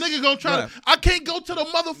say this. A nigga gonna try to. I can't go to the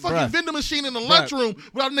motherfucking vending machine in the lunchroom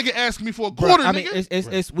without a nigga asking me for a quarter. I mean,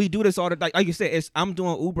 it's we do this all the time. Like you said, I'm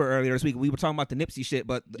doing Uber earlier this week. We were talking about the Nipsey shit,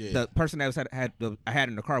 but the person that I had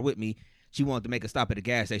in the car with me, she wanted to make a stop at the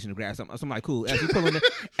gas station to grab something. So I'm like, cool. As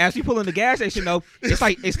we pull in the gas station, though, it's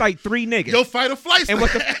like 3 niggas. Yo, fight or flight. And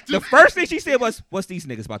what the first thing she said was, "What's these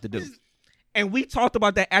niggas about to do?" And we talked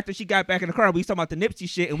about that after she got back in the car. We was talking about the Nipsey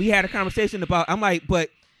shit, and we had a conversation about. I'm like,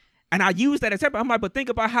 and I used that example. I'm like, but think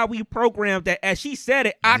about how we programmed that. As she said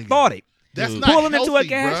it, I thought it. That's not pulling healthy, into a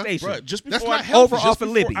gas station. Bruh, just before that's not healthy. healthy. Just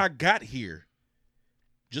before I got here.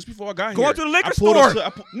 Just before I got going here. to the liquor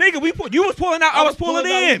store, nigga. You was pulling out. I was pulling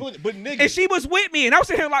in, but nigga, and she was with me, and I was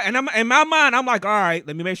sitting here like, and I'm in my mind, I'm like, all right,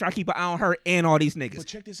 let me make sure I keep an eye on her and all these niggas. But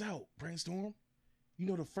check this out, Brainstorm. You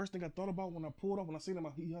know the first thing I thought about when I pulled off, when I seen him,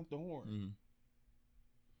 he humped the horn. Mm-hmm.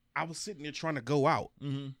 I was sitting there trying to go out.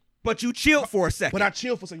 Mm-hmm. But you chilled for a second. But I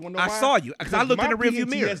chilled for a second. You know why? I saw you because I looked in the rearview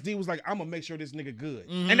mirror. PTSD was like, I'm gonna make sure this nigga good.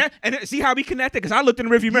 Mm-hmm. And see how we connected? Because I looked in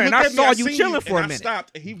the rearview mirror and I saw you chilling for a minute. I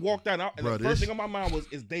stopped and he walked out. And the first thing on my mind was,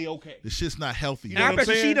 is they okay? This shit's not healthy. You know I bet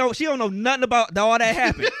you she don't know nothing about all that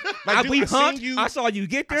happened. Like, we humped. I saw you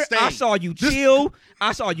get there. I saw you chill.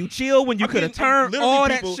 I saw you chill when you could have turned. All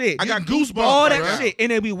that shit. I got goosebumps. All that shit.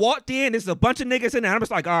 And then we walked in. There's a bunch of niggas in there. I'm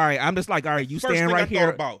just like, all right. You stand right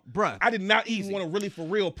here, bruh. I did not even want to really for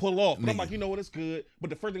real pull off. But I'm like, you know what? It's good. But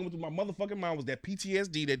the first thing that went through my motherfucking mind was that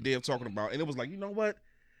PTSD that Dev talking about. And it was like, you know what?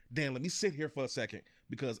 Damn, let me sit here for a second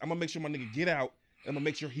because I'm going to make sure my nigga get out. I'm going to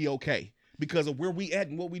make sure he okay because of where we at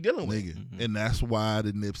and what we dealing with. Mm-hmm. And that's why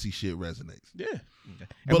the Nipsey shit resonates. Yeah.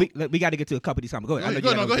 Okay. And we got to get to a couple of these comments. Go ahead. Go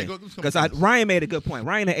ahead. Because Ryan made a good point.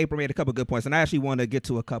 Ryan and April made a couple of good points. And I actually want to get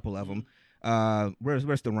to a couple of them. Where's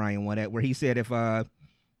the Ryan one at? Where he said if...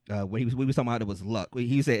 we was talking about it was luck.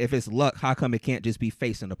 He said if it's luck, how come it can't just be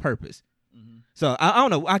facing a purpose? Mm-hmm. So I don't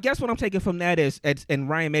know. I guess what I'm taking from that is, and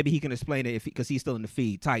Ryan, maybe he can explain it because he's still in the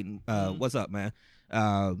feed. Titan, what's up, man?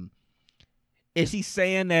 Is he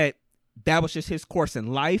saying that was just his course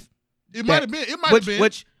in life? It might have been. It might have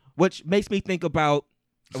been. Which makes me think about.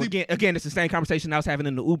 Again, it's the same conversation I was having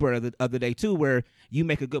in the Uber the other day too, where you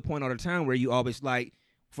make a good point all the time, where you always like,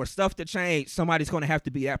 for stuff to change, somebody's going to have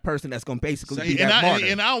to be that person that's going to basically be that martyr.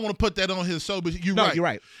 And I don't want to put that on his soul, but you're right. You're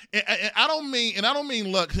right. And I don't mean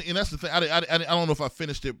luck, and that's the thing. I don't know if I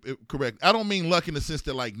finished it correct. I don't mean luck in the sense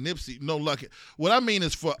that like Nipsey, no luck. What I mean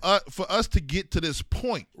is for us to get to this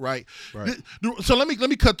point, right? So let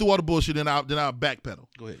me cut through all the bullshit, and I'll backpedal.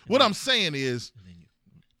 Go ahead. What I'm saying is,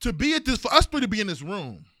 to be at this, for us three to be in this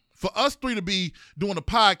room, for us three to be doing a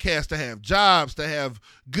podcast, to have jobs, to have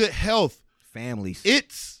good health, families.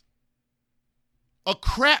 It's a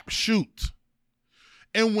crap shoot.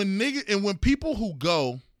 And when people who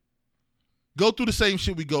go through the same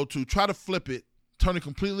shit we go to, try to flip it, turn it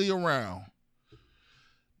completely around.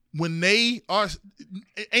 When they are,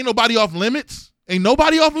 ain't nobody off limits.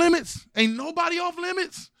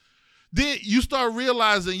 Then you start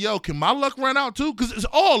realizing, yo, can my luck run out too? Because it's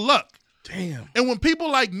all luck. Damn. And when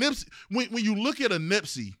people like Nipsey, when you look at a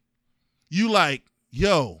Nipsey, you like,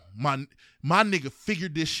 yo, my nigga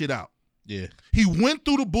figured this shit out. Yeah. He went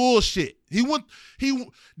through the bullshit. The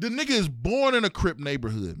nigga is born in a Crip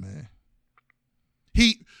neighborhood, man.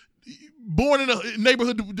 He born in a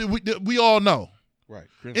neighborhood that we all know. Right.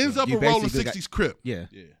 Ends up a rolling 60s Crip. Yeah.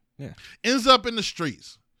 Ends up in the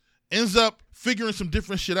streets. Ends up figuring some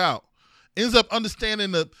different shit out. Ends up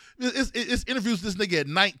understanding it's interviews this nigga at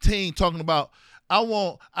 19 talking about I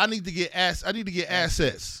need to get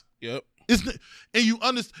assets. Yep. And you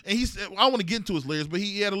understand, and he said, I want to get into his lyrics, but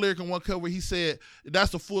he had a lyric in one cut where he said,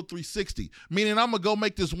 that's a full 360. Meaning I'm going to go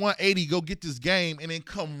make this 180, go get this game, and then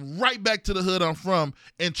come right back to the hood I'm from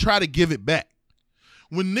and try to give it back.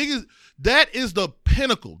 When niggas, that is the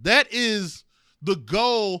pinnacle. That is the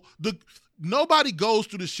goal. Nobody goes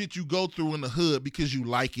through the shit you go through in the hood because you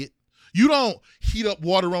like it. You don't heat up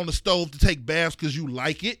water on the stove to take baths because you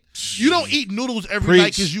like it. You don't eat noodles every night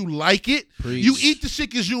because you like it. You eat the shit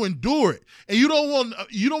because you endure it, and you don't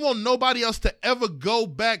want nobody else to ever go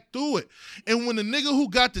back through it. And when the nigga who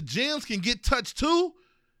got the gems can get touched too,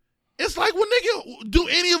 it's like, when nigga, do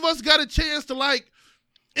any of us got a chance to like?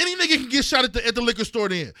 Any nigga can get shot at the liquor store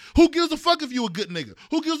then. Who gives a fuck if you a good nigga?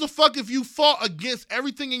 Who gives a fuck if you fought against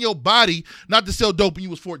everything in your body not to sell dope when you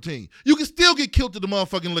was 14? You can still get killed at the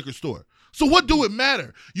motherfucking liquor store. So what do it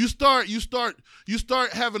matter? You start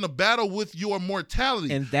having a battle with your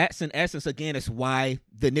mortality. And that's in essence, again, it's why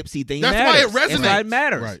the Nipsey thing matters. That's why it resonates. That's why it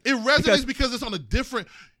matters. Right. It resonates because it's on a different,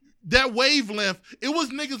 that wavelength, it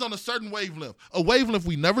was niggas on a certain wavelength. A wavelength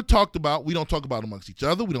we never talked about. We don't talk about amongst each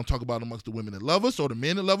other. We don't talk about amongst the women that love us or the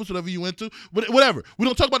men that love us, whatever you into. But whatever. We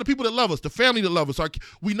don't talk about the people that love us, the family that love us.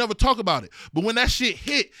 We never talk about it. But when that shit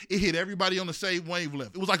hit, it hit everybody on the same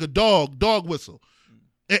wavelength. It was like a dog whistle.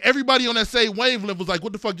 And everybody on that same wavelength was like,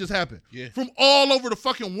 what the fuck just happened? Yeah. From all over the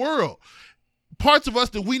fucking world. Parts of us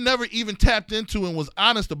that we never even tapped into and was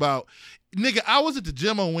honest about. Nigga, I was at the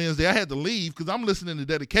gym on Wednesday. I had to leave because I'm listening to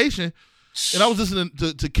Dedication, and I was listening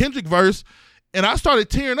to Kendrick verse, and I started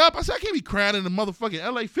tearing up. I said, I can't be crying in the motherfucking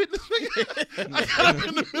LA Fitness. Nigga. I got up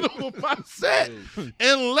in the middle of my set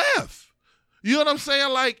and left. You know what I'm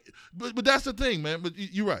saying? Like, but that's the thing, man. But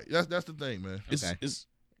you're right. That's the thing, man.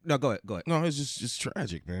 No, go ahead. No, it's just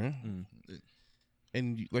tragic, man.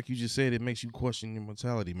 And like you just said, it makes you question your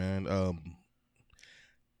mortality, man.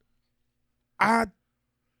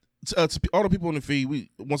 To all the people in the feed,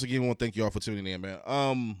 we once again want to thank y'all for tuning in, man.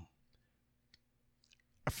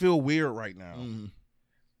 I feel weird right now.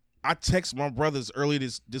 I text my brothers early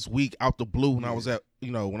this week out the blue when I was at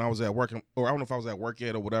work, or I don't know if I was at work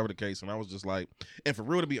yet or whatever the case, and I was just like, and for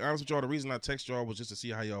real, to be honest with y'all, the reason I text y'all was just to see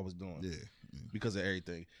how y'all was doing. Yeah. Because of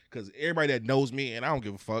everything. Because everybody that knows me, and I don't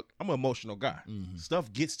give a fuck, I'm an emotional guy.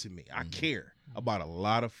 Stuff gets to me. I care about a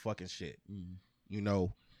lot of fucking shit. You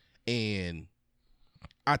know? And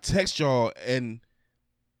I text y'all, and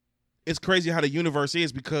it's crazy how the universe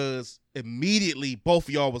is, because immediately both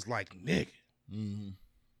of y'all was like, nigga,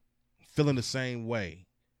 feeling the same way.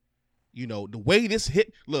 You know, the way this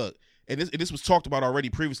hit, look, and this was talked about already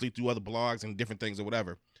previously through other blogs and different things or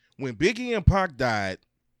whatever. When Biggie and Pac died,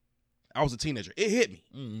 I was a teenager. It hit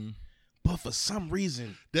me. But for some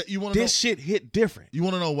reason, shit hit different. You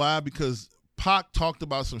want to know why? Because Pac talked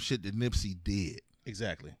about some shit that Nipsey did.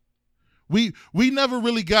 Exactly. We never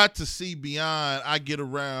really got to see beyond I Get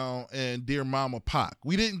Around and Dear Mama Pac.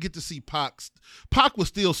 We didn't get to see Pac. Pac was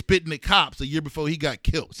still spitting at cops a year before he got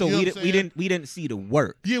killed. So we didn't see the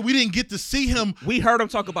work. Yeah, we didn't get to see him. We heard him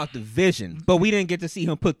talk about the vision, but we didn't get to see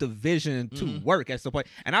him put the vision to work at some point.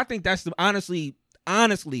 And I think that's honestly,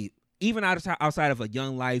 even outside of a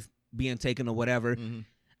young life being taken or whatever,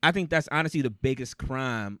 I think that's honestly the biggest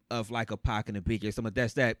crime of like a Pac and a Biggie. Some of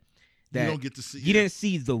that you don't get to see. You didn't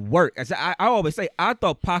see the work. As I always say, I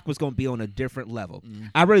thought Pac was going to be on a different level.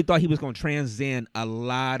 I really thought he was going to transcend a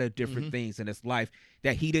lot of different things in his life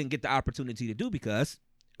that he didn't get the opportunity to do because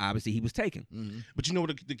obviously he was taken. But you know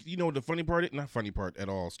what the funny part is? Not funny part at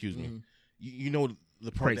all. Excuse me. You know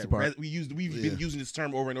the part Crazy that part. we've been using this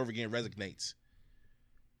term over and over again. Resonates.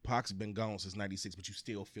 Pac's been gone since '96, but you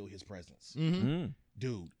still feel his presence,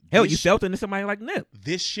 dude. Hell, you felt it in somebody like Nip.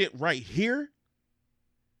 This shit right here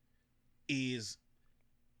is,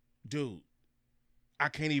 dude, I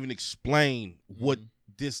can't even explain what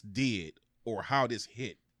this did or how this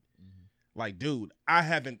hit. Like, dude, I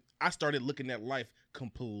started looking at life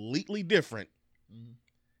completely different.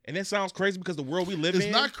 And that sounds crazy because the world we live in.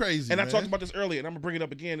 It's not crazy, And man. I talked about this earlier, and I'm going to bring it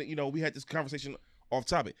up again. You know, we had this conversation off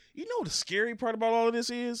topic. You know what the scary part about all of this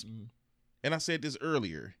is? And I said this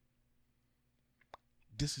earlier.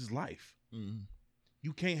 This is life.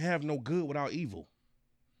 You can't have no good without evil.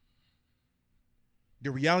 The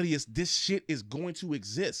reality is this shit is going to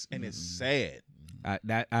exist, and it's sad.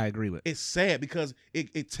 I agree with. It's sad because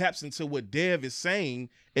it taps into what Dev is saying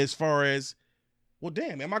as far as, well,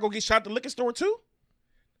 damn, am I going to get shot at the liquor store too?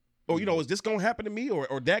 Or, you know, is this going to happen to me or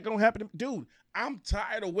that going to happen to me? Dude, I'm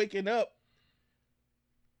tired of waking up,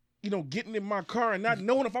 you know, getting in my car and not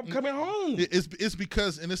knowing if I'm coming home. It's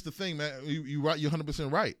because, and it's the thing, man. You're right. You're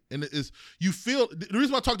 100% right. And you feel the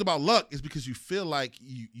reason why I talked about luck is because you feel like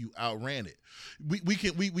you outran it.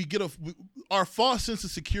 We get our false sense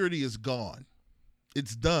of security is gone.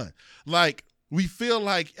 It's done. Like we feel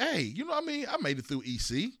like, hey, you know what I mean? I made it through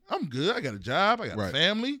EC. I'm good. I got a job. I got a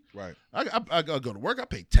family. Right. I go to work. I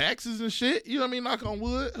pay taxes and shit. You know what I mean? Knock on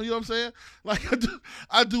wood. You know what I'm saying? Like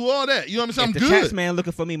I do all that. You know what I'm saying? I'm the good. Tax man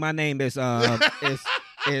looking for me. My name is Akbar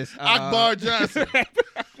Johnson.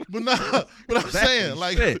 But I'm saying,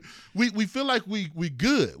 like, we feel like we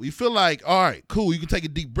good. We feel like, all right, cool. You can take a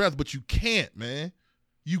deep breath, but you can't, man.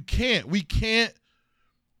 You can't. We can't.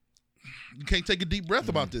 You can't take a deep breath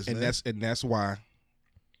about this, and man. That's why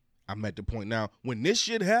I'm at the point now. When this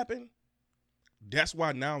shit happened, that's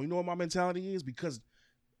why now, you know what my mentality is? Because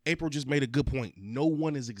April just made a good point. No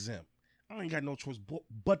one is exempt. I ain't got no choice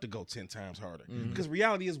but to go 10 times harder. Because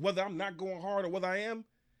reality is whether I'm not going hard or whether I am,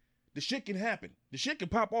 the shit can happen. The shit can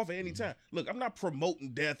pop off at any time. Look, I'm not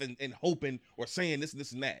promoting death and hoping or saying this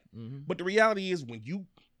and that. But the reality is when you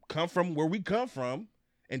come from where we come from,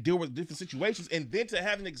 and deal with different situations, and then to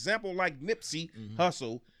have an example like Nipsey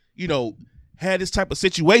Hussle, you know, had this type of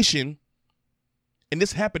situation, and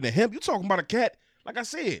this happened to him. You talking about a cat, like I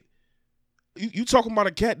said, you talking about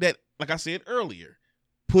a cat that, like I said earlier,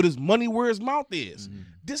 put his money where his mouth is.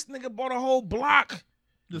 This nigga bought a whole block.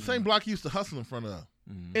 The same block he used to hustle in front of.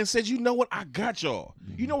 And said, you know what, I got y'all.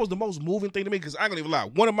 You know what's the most moving thing to me? Because I ain't gonna even lie.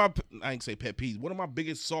 One of my, I ain't say pet peeves, one of my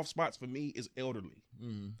biggest soft spots for me is elderly.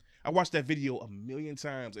 I watched that video a million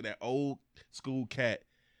times of that old school cat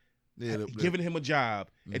giving him a job,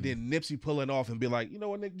 and then Nipsey pulling off and be like, you know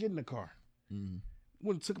what, nigga, get in the car.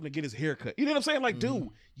 When it took him to get his hair cut. You know what I'm saying? Like, dude,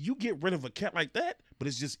 you get rid of a cat like that, but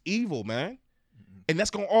it's just evil, man. And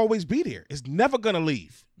that's going to always be there. It's never going to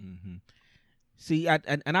leave. See, I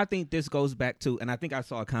think this goes back to, and I think I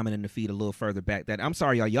saw a comment in the feed a little further back that I'm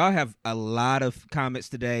sorry, y'all. Y'all have a lot of comments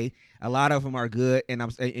today. A lot of them are good, and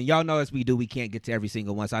y'all know as we do, we can't get to every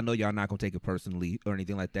single one. So I know y'all not gonna take it personally or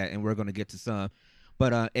anything like that, and we're gonna get to some.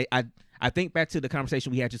 But I think back to the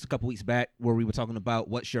conversation we had just a couple weeks back where we were talking about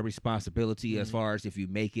what's your responsibility as far as if you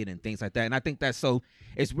make it and things like that. And I think that's so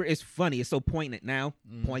it's funny. It's so poignant now,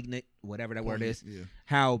 poignant, whatever that word is. Yeah.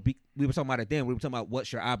 How we were talking about it then. We were talking about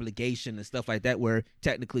what's your obligation and stuff like that. Where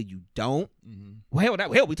technically you don't. Well,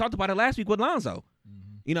 hell, we talked about it last week with Lonzo.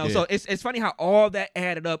 You know, so it's funny how all that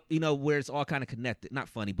added up. You know, where it's all kind of connected. Not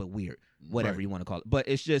funny, but weird. Whatever you want to call it. But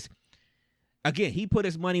it's just. Again, he put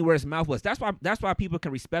his money where his mouth was. That's why people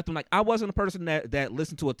can respect him. Like, I wasn't a person that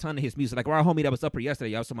listened to a ton of his music. Like our homie that was up here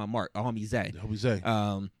yesterday, y'all was talking about Mark, our homie Zay.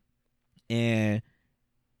 And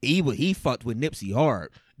he fucked with Nipsey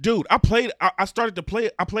hard. Dude, I started to play.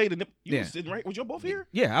 I played the you was sitting right. Was y'all both here?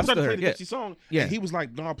 Yeah, I started to play the Nipsey song. Yeah, and he was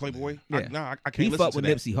like, "Nah, Playboy. I can't." He listen fucked to with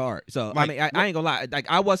that. Nipsey hard. So like, I mean, I ain't gonna lie. Like,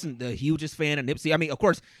 I wasn't the hugest fan of Nipsey. I mean, of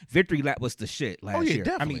course, Victory Lap was the shit last year.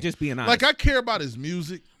 Definitely. I mean, just being honest. Like, I care about his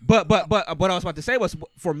music. But what I was about to say was,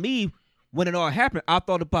 for me, when it all happened, I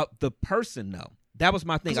thought about the person though. That was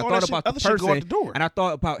my thing. I thought about the person, and I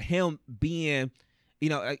thought about him being, you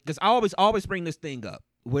know, because I always bring this thing up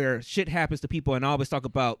where shit happens to people, and I always talk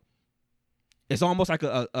about. It's almost like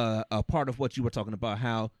a part of what you were talking about,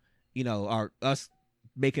 how, you know, us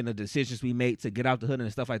making the decisions we made to get out the hood and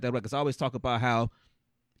stuff like that. Because I always talk about how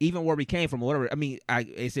even where we came from, or whatever. I mean,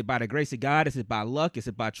 is it by the grace of God? Is it by luck? Is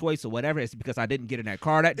it by choice or whatever? It's because I didn't get in that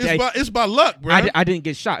car that day. It's by luck, bro. I didn't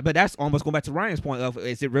get shot, but that's almost going back to Ryan's point of,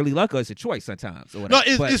 is it really luck or is it choice sometimes? Or no,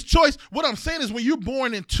 it's choice. What I'm saying is when you're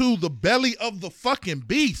born into the belly of the fucking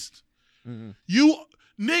beast,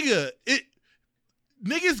 niggas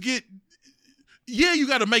get, you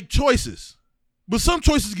got to make choices, but some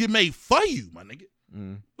choices get made for you, my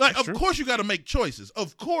nigga. Like, of course you got to make choices.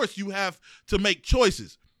 Of course you have to make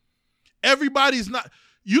choices. Everybody's not,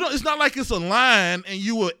 it's not like it's a line and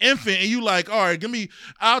you an infant and you like, all right,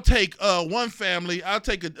 I'll take one family. I'll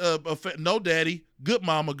take no daddy, good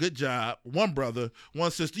mama, good job, one brother,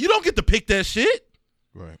 one sister. You don't get to pick that shit.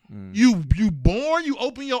 Right. You born, you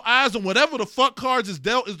open your eyes, and whatever the fuck cards is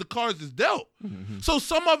dealt is the cards is dealt. So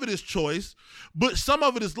some of it is choice, but some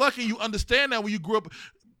of it is luck, and you understand that when you grew up.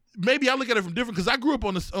 Maybe I look at it from different, because I grew up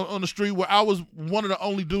on the street where I was one of the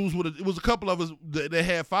only dudes with it. It was a couple of us that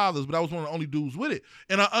had fathers, but I was one of the only dudes with it.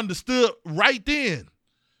 And I understood right then,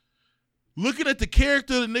 looking at the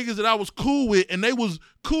character of the niggas that I was cool with, and they was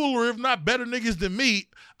cooler, if not better niggas than me,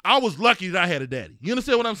 I was lucky that I had a daddy. You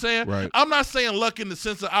understand what I'm saying? Right. I'm not saying luck in the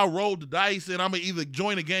sense that I rolled the dice and I'm going to either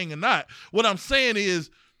join a gang or not. What I'm saying is,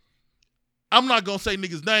 I'm not going to say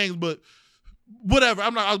niggas' names, but whatever. I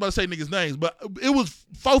was about to say niggas' names, but it was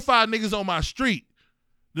 4-5 niggas on my street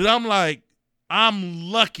that I'm like, I'm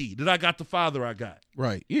lucky that I got the father I got.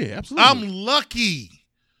 Right. Yeah, absolutely. I'm lucky.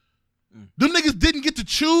 Them niggas didn't get to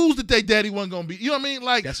choose that they daddy wasn't gonna be. You know what I mean?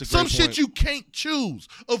 Like, some shit you can't choose.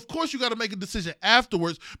 Of course, you got to make a decision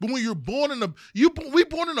afterwards. But when you're born we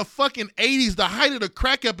born in the fucking 80s, the height of the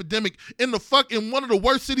crack epidemic in one of the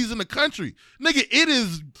worst cities in the country, nigga. It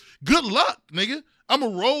is good luck, nigga. I'ma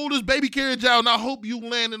roll this baby carriage out, and I hope you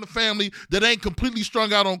land in a family that ain't completely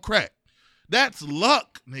strung out on crack. That's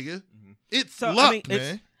luck, nigga. It's luck,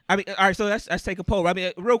 man. All right, so let's take a poll. I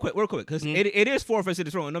mean, real quick, because it is 4 of us in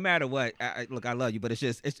this room. No matter what, look, I love you, but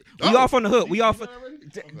we all from the hood. We all from.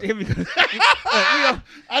 Here we go. I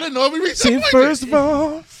didn't know we reached that point. First of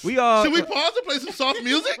all, we all. Should we pause and play some soft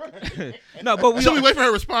music? No, but should we wait for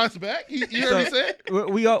her response back? You heard me say?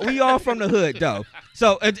 We all from the hood though.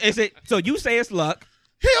 So is it? So you say it's luck?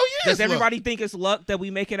 Hell yeah. Does everybody think it's luck that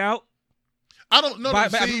we make it out? I don't know.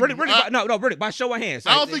 Really, by show of hands.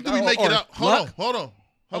 I don't think that we make it out. Hold on.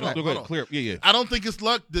 Clear. Yeah. I don't think it's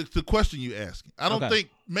luck. The question you asking. I don't think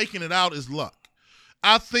making it out is luck.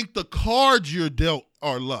 I think the cards you're dealt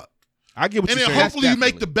are luck. I get what you're saying. And then hopefully you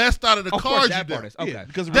make the best out of the cards you dealt. Okay.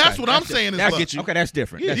 Because that's what I'm saying is luck. Get you. Okay, that's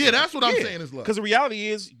different. That's what I'm saying is luck. Because the reality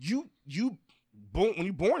is, when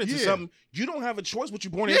you're born into something, you don't have a choice what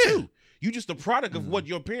you're born into. You just the product of what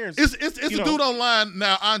your parents. It's a dude online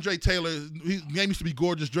now, Andre Taylor. His name used to be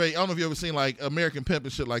Gorgeous Dre. I don't know if you ever seen like American Pimp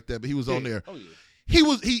and shit like that, but he was on there. Oh yeah.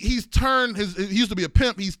 He's turned he used to be a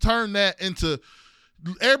pimp. He's turned that into.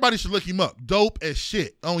 Everybody should look him up. Dope as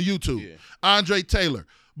shit on YouTube. Yeah. Andre Taylor.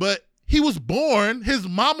 But he was born. His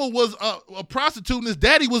mama was a prostitute, and his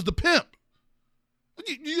daddy was the pimp.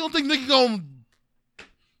 You don't think nigga gonna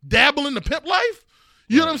dabble in the pimp life?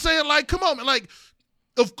 You know what I'm saying? Like, come on, man. Like,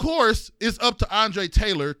 of course, it's up to Andre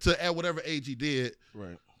Taylor to, at whatever age he did,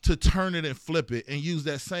 to turn it and flip it and use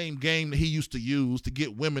that same game that he used to use to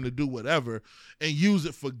get women to do whatever and use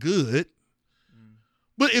it for good.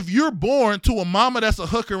 But if you're born to a mama that's a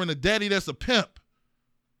hooker and a daddy that's a pimp,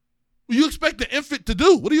 what do you expect the infant to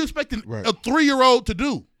do? What are you expecting a 3-year-old to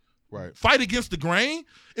do? Right. Fight against the grain?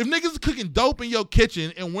 If niggas are cooking dope in your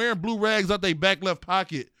kitchen and wearing blue rags out their back left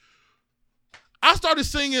pocket, I started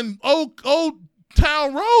singing Old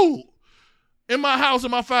Town Road in my house,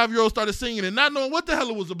 and my 5-year-old started singing it, not knowing what the hell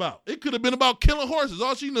it was about. It could have been about killing horses.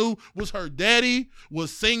 All she knew was her daddy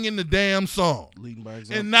was singing the damn song. Leading by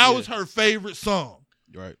example. And now it's her favorite song.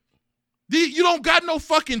 Right. You don't got no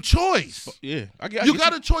fucking choice. Yeah. You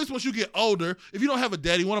got a choice once you get older. If you don't have a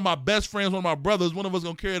daddy, one of my best friends, one of my brothers, one of us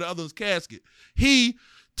going to carry the other's casket. He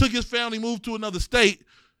took his family, moved to another state,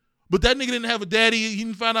 but that nigga didn't have a daddy. He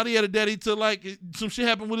didn't find out he had a daddy till like some shit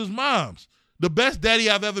happened with his mom's. The best daddy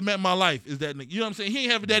I've ever met in my life is that nigga. You know what I'm saying? He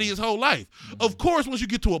ain't have a daddy his whole life. Of course, once you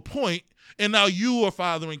get to a point and now you are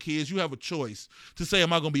fathering kids, you have a choice to say,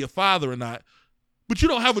 am I going to be a father or not? But you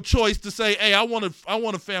don't have a choice to say, hey, I want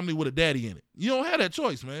a family with a daddy in it. You don't have that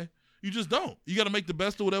choice, man. You just don't. You got to make the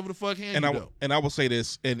best of whatever the fuck hand you dealt. And I will say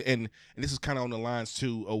this, and this is kind of on the lines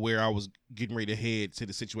too of where I was getting ready to head to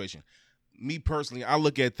the situation. Me personally, I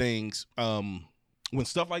look at things when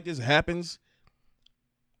stuff like this happens.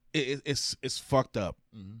 It's fucked up,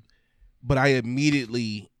 but I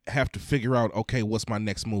immediately have to figure out, okay, what's my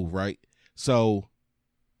next move, right? So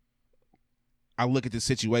I look at this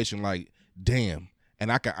situation like, damn,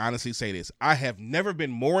 and I can honestly say this: I have never been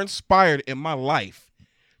more inspired in my life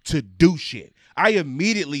to do shit. I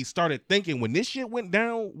immediately started thinking when this shit went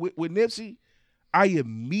down with Nipsey, I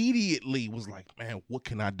immediately was like, man, what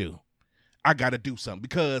can I do? I got to do something,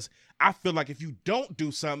 because I feel like if you don't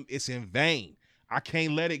do something, it's in vain. I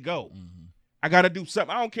can't let it go. I got to do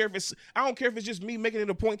something. I don't care if it's just me making it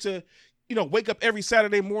a point to, wake up every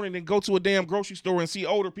Saturday morning and go to a damn grocery store and see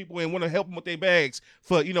older people and want to help them with their bags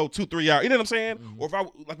for, 2-3 hours. You know what I'm saying? Or if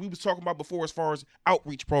like we was talking about before, as far as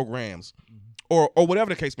outreach programs or whatever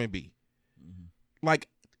the case may be. Like,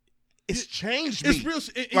 it's changed me. It's real.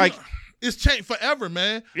 It's changed forever,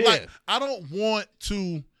 man. Yeah. Like, I don't want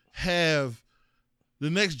to have the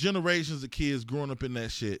next generations of kids growing up in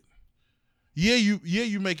that shit. You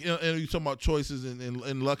make, and you talking about choices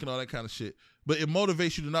and luck and all that kind of shit. But it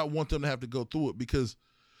motivates you to not want them to have to go through it, because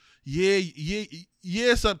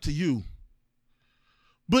it's up to you.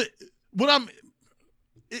 But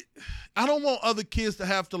I don't want other kids to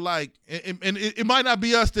have to and it might not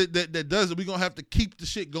be us that does it. We're gonna have to keep the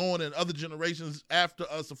shit going, and other generations after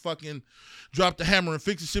us to fucking drop the hammer and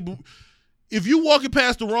fix the shit. But if you walking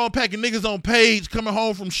past the wrong pack of niggas on Page coming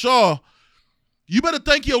home from Shaw, you better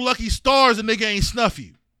thank your lucky stars a nigga ain't snuff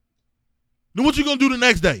you. Then what you gonna do the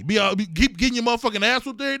next day? Keep getting your motherfucking ass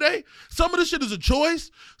whooped every day? Some of this shit is a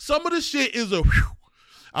choice. Some of this shit is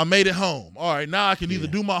I made it home. All right, now I can either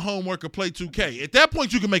do my homework or play 2K. At that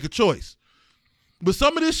point, you can make a choice. But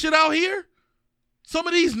some of this shit out here, some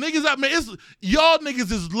of these niggas out, man, y'all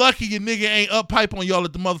niggas is lucky your nigga ain't up pipe on y'all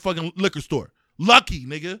at the motherfucking liquor store. Lucky,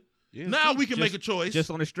 nigga. Yeah, now we can make a choice. Just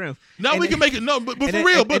on the strength. Now we can make it. No, but for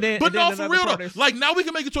real. But no, for real though. Like, now we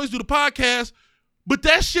can make a choice, do the podcast. But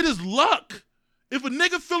that shit is luck. If a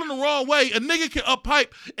nigga feeling the wrong way, a nigga can up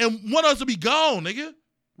pipe and want us to be gone, nigga.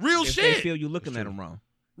 Real shit. They feel you looking at them wrong.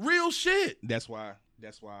 Real shit. That's why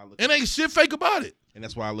I look. It ain't shit fake about it. And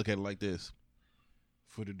that's why I look at it like this.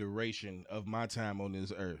 For the duration of my time on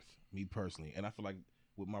this earth, me personally, and I feel like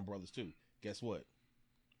with my brothers too. Guess what?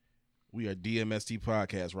 We are DMST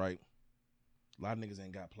podcast, right? A lot of niggas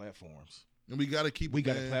ain't got platforms. And we got to keep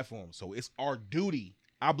got a platform. So it's our duty,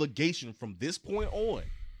 obligation from this point on.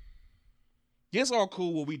 Yeah, it's all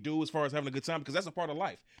cool what we do as far as having a good time, because that's a part of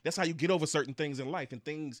life. That's how you get over certain things in life and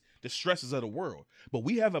the stresses of the world. But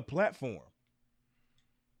we have a platform.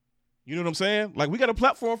 You know what I'm saying? Like, we got a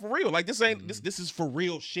platform for real. Like, this ain't this is for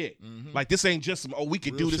real shit. Like, this ain't just some, we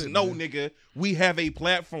can real do this. Shit, no, man. Nigga, we have a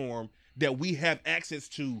platform that we have access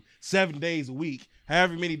to 7 days a week,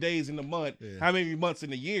 however many days in the month, how many months in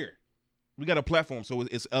the year. We got a platform, so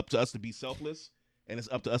it's up to us to be selfless, and it's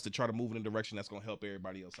up to us to try to move in a direction that's going to help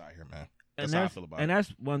everybody else out here, man. That's how I feel about it. And that's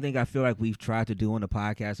one thing I feel like we've tried to do on the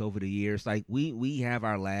podcast over the years. Like, we have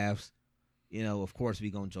our laughs. Of course,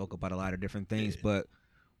 we're going to joke about a lot of different things, but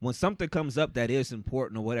when something comes up that is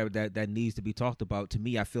important or whatever that needs to be talked about, to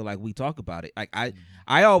me, I feel like we talk about it. Like,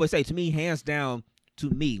 I always say, to me, hands down, to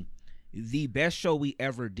me, the best show we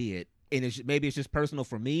ever did, and maybe it's just personal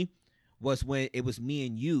for me, was when it was me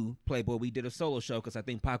and you, Playboy. We did a solo show because I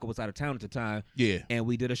think Paco was out of town at the time. Yeah. And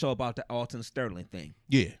we did a show about the Alton Sterling thing.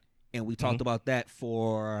 Yeah. And we talked about that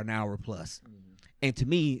for an hour plus. And to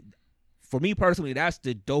me, for me personally, that's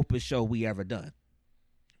the dopest show we ever done.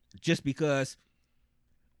 Just because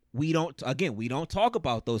we don't talk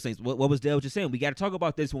about those things. What was Dale just saying? We got to talk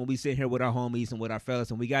about this when we sit here with our homies and with our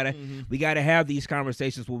fellas, and we gotta have these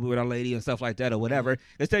conversations with our lady and stuff like that or whatever.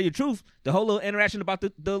 Let's tell you the truth. The whole little interaction about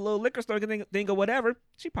the little liquor store thing or whatever,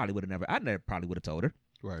 she probably would have probably would have told her.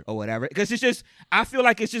 Right. Or whatever. Because it's just, I feel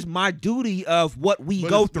like it's just my duty of what we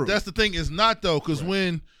go through. But that's the thing, is not though, because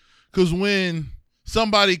when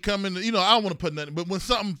somebody come in, I don't want to put nothing, but when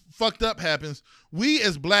something fucked up happens, we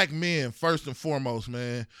as black men, first and foremost,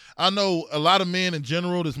 man, I know a lot of men in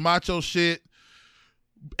general, this macho shit.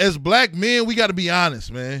 As black men, we got to be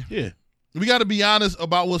honest, man. Yeah. We got to be honest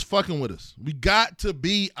about what's fucking with us. We got to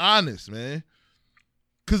be honest, man.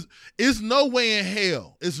 Because it's no way in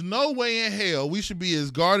hell we should be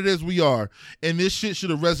as guarded as we are, and this shit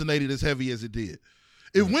should have resonated as heavy as it did.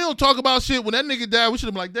 If we don't talk about shit, when that nigga died, we should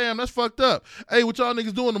have been like, damn, that's fucked up. Hey, what y'all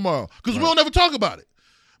niggas doing tomorrow? Because we don't ever talk about it.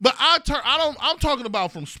 But I'm talking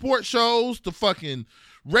about from sports shows to fucking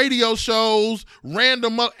radio shows,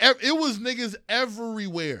 random. It was niggas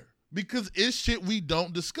everywhere because it's shit we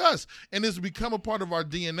don't discuss. And it's become a part of our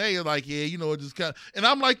DNA. Like, yeah, you know, it just kind of, and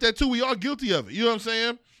I'm like that too. We all guilty of it. You know what I'm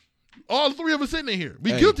saying? All three of us sitting in here.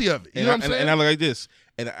 We guilty of it. You know what I'm saying? And I look like this.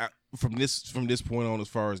 And from this point on, as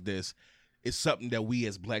far as this, it's something that we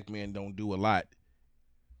as black men don't do a lot.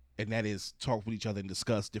 And that is talk with each other and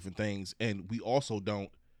discuss different things. And we also don't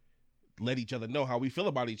let each other know how we feel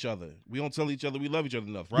about each other. We don't tell each other we love each other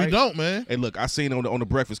enough, right? We don't, man. And look, I seen on the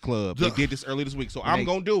Breakfast Club. They did this earlier this week, so I'm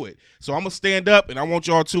gonna do it. So I'm gonna stand up, and I want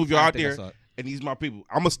y'all too, if y'all out there, and these are my people.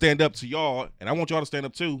 I'm gonna stand up to y'all, and I want y'all to stand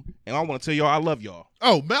up too, and I want to tell y'all I love y'all.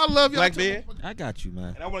 Oh man, I love y'all. Black too. man, I got you,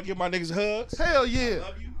 man. and I want to give my niggas hugs. Hell yeah. I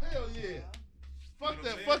love you. Hell yeah.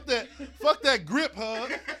 Fuck that grip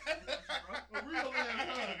hug. A real ass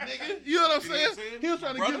hug, nigga. You know what I'm saying? He was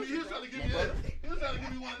trying to give me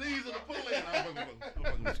one of these in the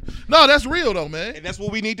pull-in. No, that's real though, man. And that's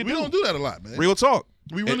what we need to do. We don't do that a lot, man. Real talk.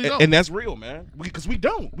 We really don't. And that's real, man. Because we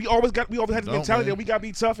don't. We always had this mentality that we gotta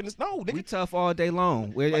be tough, and it's no, nigga. We tough all day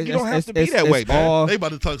long. You don't have to be that way, man. They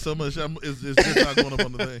about to talk so much. It's just not going up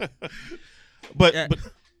on the thing. But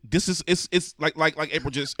this is it's like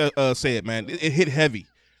April just said, man. It hit heavy.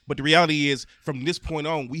 But the reality is, from this point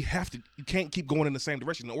on, you can't keep going in the same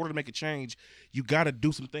direction. In order to make a change, you got to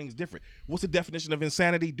do some things different. What's the definition of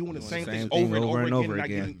insanity? Doing the same thing over and over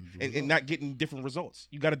again. And not getting different results.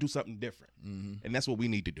 You got to do something different. Mm-hmm. And that's what we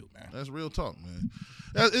need to do, man. That's real talk, man.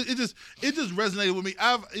 It just resonated with me.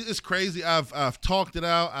 It's crazy. I've talked it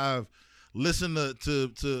out. I've listened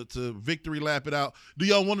to Victory Lap it out. Do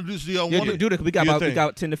y'all want to do this? Do y'all want to do this? We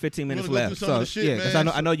got 10 to 15 minutes left. So because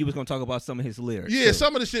I know you was gonna talk about some of his lyrics. Yeah,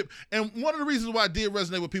 some of the shit. And one of the reasons why I did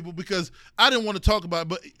resonate with people, because I didn't want to talk about it,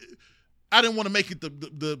 but I didn't want to make it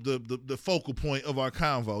the focal point of our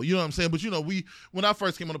convo. You know what I'm saying? But you know, when I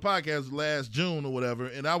first came on the podcast last June or whatever,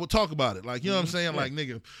 and I would talk about it. Like, you know what I'm saying? Yeah. Like,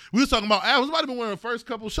 nigga, we was talking about, it might have been one of the first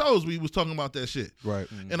couple shows we was talking about that shit. Right.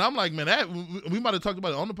 Mm-hmm. And I'm like, man, we might have talked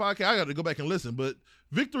about it on the podcast. I got to go back and listen. But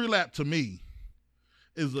Victory Lap to me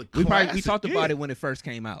is a classic. We talked about it when it first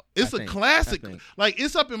came out. It's a classic. Like,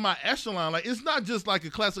 it's up in my echelon. Like, it's not just like a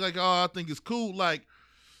classic, like, oh, I think it's cool. Like,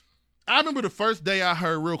 I remember the first day I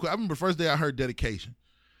heard, real quick, I remember the first day I heard Dedication.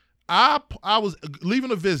 I was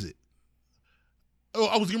leaving a visit.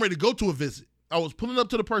 I was getting ready to go to a visit. I was pulling up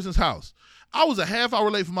to the person's house. I was a half hour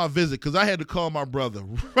late for my visit because I had to call my brother.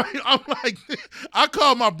 Right? I'm like, I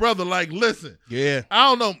called my brother like, listen. Yeah. I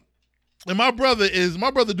don't know. And my brother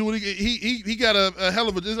doing, he got a hell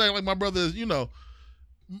of a, it's like my brother is, you know,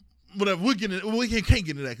 whatever, we can't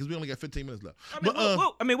get into that because we only got 15 minutes left.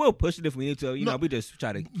 We'll push it if we need to. You know, we just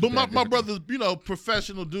try to. But my brother's, you know,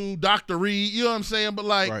 professional dude, Dr. Reed. You know what I'm saying? But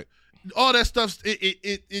like, all that stuff,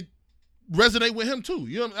 it resonate with him too.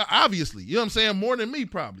 You know, obviously. You know what I'm saying? More than me,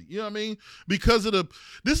 probably. You know what I mean? Because of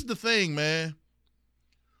this is the thing, man.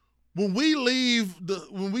 When we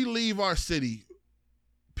leave our city,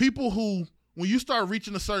 people when you start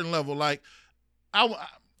reaching a certain level, like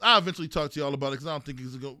I eventually talk to y'all about it because I don't think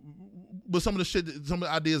it's going. But some of the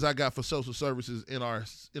ideas I got for social services in our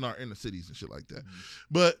inner cities and shit like that. Mm-hmm.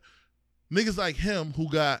 But niggas like him who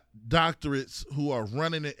got doctorates, who are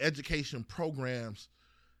running the education programs,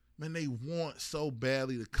 man, they want so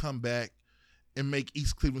badly to come back and make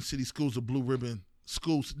East Cleveland City Schools a blue ribbon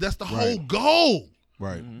schools. That's the whole goal.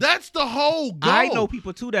 Right. Mm-hmm. That's the whole goal. I know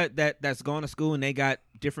people too that's gone to school and they got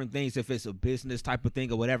different things, if it's a business type of thing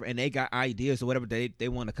or whatever, and they got ideas or whatever they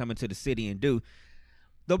want to come into the city and do.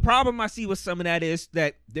 The problem I see with some of that is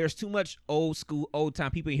that there's too much old school, old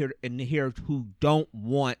time people in here who don't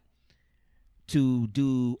want to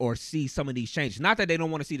do or see some of these changes. Not that they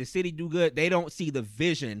don't want to see the city do good. They don't see the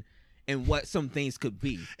vision and what some things could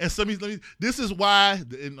be. And this is why,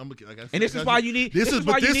 this is why you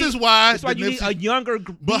need a younger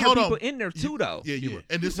group of people in there too, though. Yeah.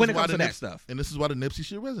 And this when is it why comes to that stuff. And this is why the Nipsey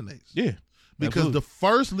shit resonates. Yeah, because absolutely. The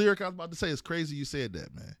first lyric I was about to say is crazy. You said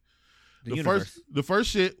that, man. The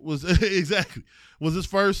first shit was was his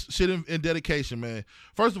first shit in Dedication, man.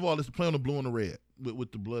 First of all, it's the play on the blue and the red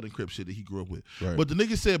with the blood and Crip shit that he grew up with. Right. But the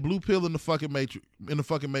nigga said blue pill in the fucking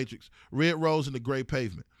Matrix, red rose in the gray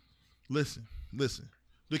pavement. Listen. The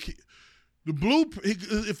blue.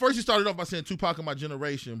 At first, he started off by saying Tupac in my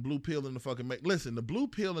generation, blue pill in the fucking Matrix. Listen, the blue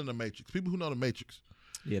pill in the Matrix. People who know the Matrix.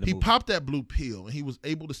 Yeah, he popped that blue pill, and he was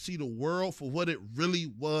able to see the world for what it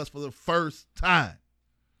really was for the first time.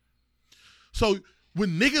 So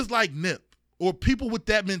when niggas like Nip or people with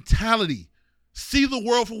that mentality see the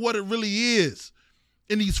world for what it really is,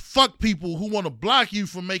 and these fuck people who want to block you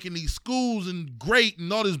from making these schools and great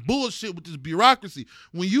and all this bullshit with this bureaucracy,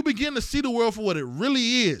 when you begin to see the world for what it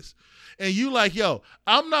really is, and you like, yo,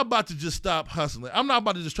 I'm not about to just stop hustling. I'm not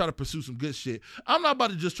about to just try to pursue some good shit. I'm not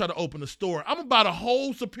about to just try to open a store. I'm about a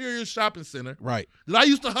whole Superior shopping center Right. that I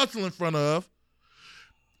used to hustle in front of.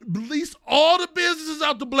 Release all the businesses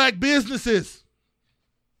out to black businesses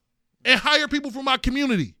and hire people from my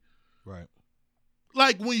community. Right.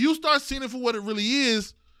 Like, when you start seeing it for what it really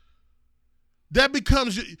is, that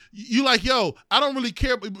becomes, you like, yo, I don't really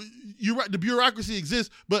care. You're right, the bureaucracy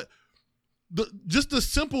exists, but just the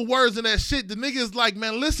simple words in that shit, the nigga is like,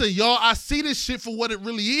 man, listen, y'all, I see this shit for what it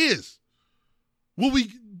really is. Well,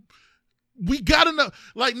 we got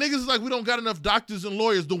enough, like, niggas is like, we don't got enough doctors and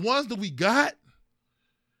lawyers. The ones that we got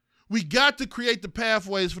to create the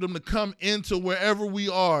pathways for them to come into wherever we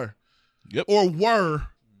are or were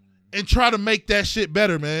and try to make that shit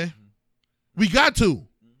better, man. We got to.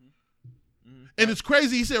 And it's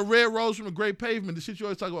crazy. He said red rose from a gray pavement. The shit you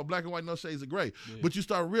always talk about, black and white, no shades of gray. Yeah. But you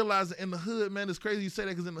start realizing in the hood, man, it's crazy you say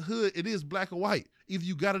that because in the hood, it is black or white. Either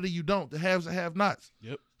you got it or you don't. The haves and have-nots.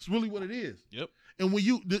 Yep. It's really what it is. Yep. And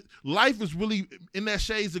when life is really in that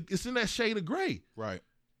it's in that shade of gray. Right.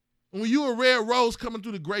 And when you a red rose coming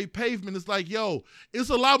through the gray pavement, it's like, yo, it's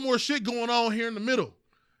a lot more shit going on here in the middle.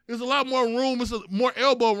 There's a lot more room. It's more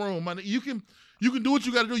elbow room. You can do what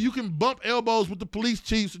you got to do. You can bump elbows with the police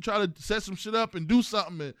chiefs to try to set some shit up and do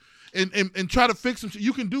something and try to fix some shit.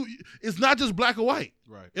 You can do. It's not just black or white.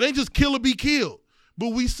 Right. It ain't just kill or be killed. But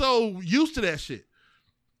we so used to that shit.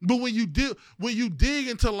 But when you dig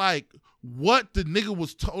into like what the nigga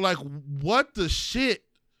was told, like what the shit,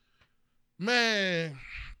 man.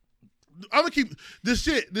 I'm gonna keep this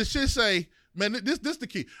shit. This shit say, man, this the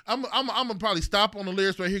key. I'm gonna probably stop on the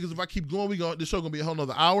lyrics right here because if I keep going, this show gonna be a whole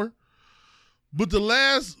nother hour. But the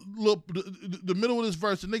last look, the middle of this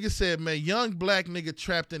verse, the nigga said, man, young black nigga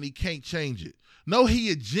trapped and he can't change it. No,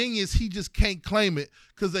 he a genius, he just can't claim it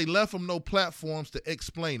because they left him no platforms to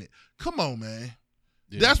explain it. Come on, man.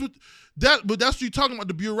 Yeah. But that's what you're talking about.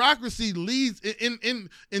 The bureaucracy leads in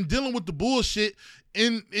dealing with the bullshit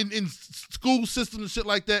in school systems and shit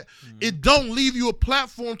like that. Mm-hmm. It don't leave you a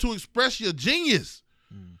platform to express your genius.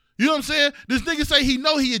 Mm-hmm. You know what I'm saying? This nigga say he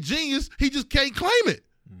know he a genius, he just can't claim it.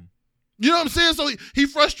 Mm-hmm. You know what I'm saying? So he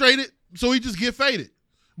frustrated, so he just get faded.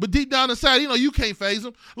 But deep down inside, you can't phase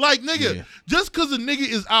him. Like, nigga, just because a nigga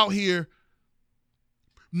is out here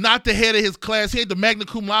not the head of his class, he ain't the magna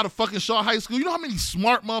cum laude of fucking Shaw High School. You know how many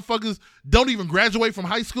smart motherfuckers don't even graduate from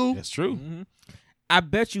high school? That's true. Mm-hmm. I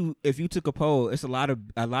bet you if you took a poll, it's a lot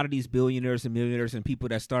of these billionaires and millionaires and people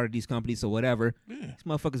that started these companies or whatever. Yeah. These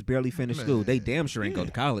motherfuckers barely finished school. They damn sure ain't go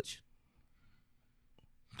to college.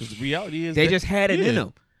 Because the reality is they just had it in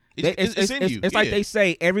them. It's in you. It's like they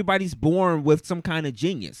say everybody's born with some kind of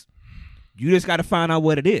genius. You just got to find out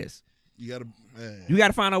what it is. You got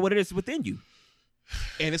to find out what it is within you.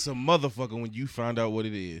 And it's a motherfucker when you find out what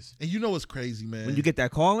it is. And you know what's crazy, man? When you get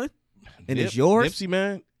that calling and it's yours. Nipsey,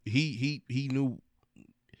 man, he knew.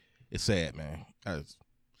 It's sad, man.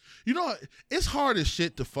 It's hard as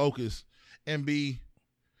shit to focus and be,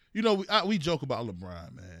 we joke about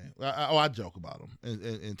LeBron, man. I joke about him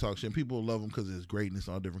and talk shit. And people love him because of his greatness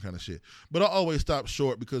and all different kind of shit. But I always stop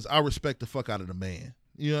short because I respect the fuck out of the man.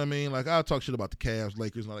 You know what I mean? Like, I'll talk shit about the Cavs,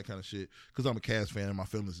 Lakers, and all that kind of shit because I'm a Cavs fan and my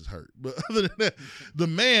feelings is hurt. But other than that, the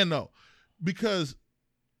man, though, because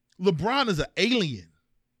LeBron is an alien.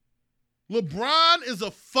 LeBron is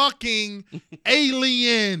a fucking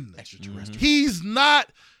alien. Extraterrestrial. He's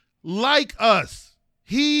not like us.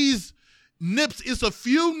 He's Nips. It's a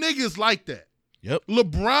few niggas like that. Yep.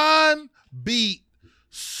 LeBron beat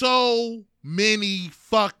so many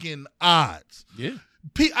fucking odds. Yeah.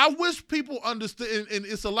 I wish people understand, and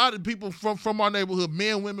it's a lot of people from our neighborhood,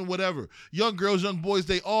 men, women, whatever, young girls, young boys,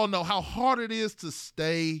 they all know how hard it is to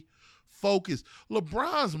stay focused.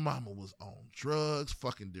 LeBron's mama was on drugs,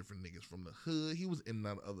 fucking different niggas from the hood. He was in and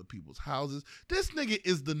out of other people's houses. This nigga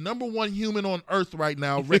is the number one human on earth right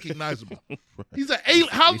now, recognizable. Right. He's an alien.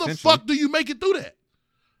 How the fuck do you make it through that?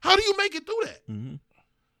 How do you make it through that? Mm-hmm. You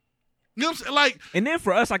know what I'm saying? Like, and then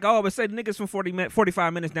for us, like I always say, the niggas from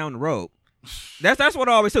 45 minutes down the road. That's what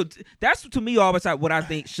I always do. That's to me always what I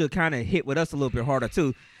think should kind of hit with us a little bit harder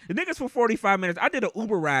too. The niggas for 45 minutes. I did an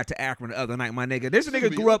Uber ride to Akron the other night, my nigga. This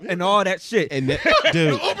nigga grew up in all that shit. And dude,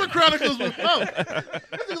 the Uber Chronicles was this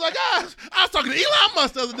nigga's like, I was talking to Elon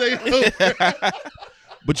Musk the other day.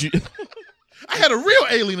 But I had a real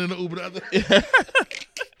alien in the Uber the other day.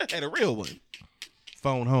 Had a real one.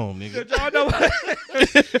 Phone home, nigga. Y'all know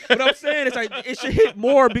what I'm saying? It's like it should hit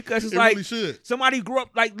more because it's like really somebody grew up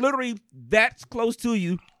like literally that's close to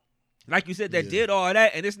you, like you said, that did all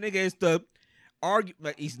that, and this nigga is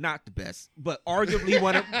he's not the best, but arguably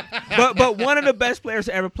one of but one of the best players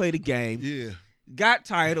to ever play the game. Yeah. got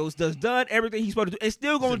titles, done everything he's supposed to do. It's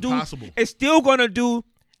still going to do. Impossible. It's still going to do.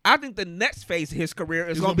 I think the next phase of his career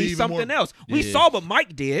is going to be even something more- else. We saw what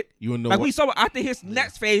Mike did. You know Like what? we saw, I think his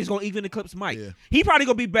next phase is going to even eclipse Mike. Yeah. He probably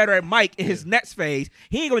going to be better at Mike in his next phase.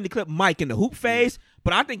 He ain't going to eclipse Mike in the hoop phase,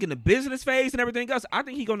 but I think in the business phase and everything else, I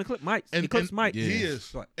think he's going to eclipse Mike. Mike. He is,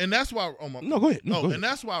 Go ahead. and that's why. Oh my, No, go ahead. No, go ahead. and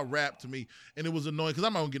that's why rap to me, and it was annoying because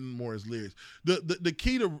I'm not gonna get into more his lyrics. The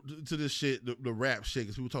key to this shit, the rap shit,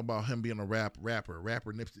 is people talk about him being a rapper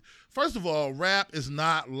Nipsey. First of all, rap is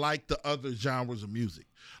not like the other genres of music.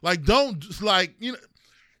 Like don't just like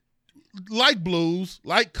like blues,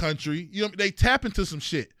 like country. They tap into some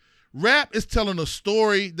shit. Rap is telling a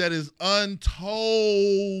story that is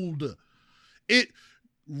untold.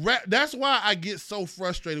 That's why I get so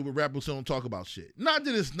frustrated with rappers who don't talk about shit. Not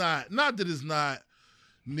that it's not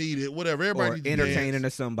needed, whatever. Everybody Or needs to entertaining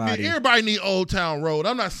dance. to somebody. Everybody need Old Town Road.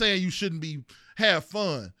 I'm not saying you shouldn't have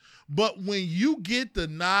fun, but when you get the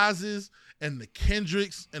Nas's and the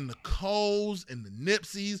Kendricks and the Coles and the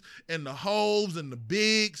Nipseys and the Hoves and the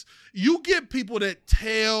Bigs, you get people that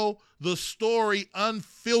tell the story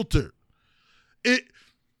unfiltered.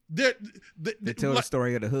 They tell the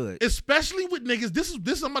story of the hood. Especially with niggas. This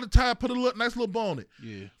is I'm about to put a nice little bow on it.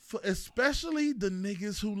 Yeah. Especially the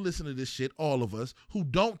niggas who listen to this shit, all of us, who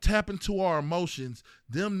don't tap into our emotions,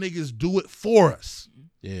 them niggas do it for us.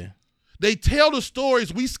 Yeah. They tell the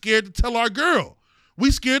stories we scared to tell our girl.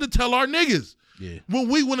 We scared to tell our niggas. Yeah. When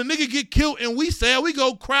a nigga get killed and we sad, we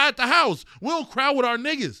go cry at the house. We don't cry with our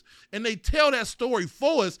niggas. And they tell that story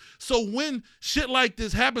for us. So when shit like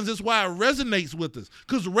this happens, that's why it resonates with us.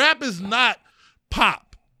 Because rap is not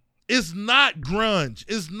pop. It's not grunge.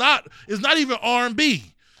 It's not even R&B.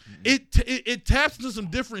 It taps into some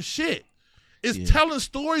different shit. It's telling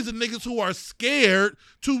stories of niggas who are scared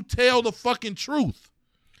to tell the fucking truth.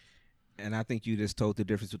 And I think you just told the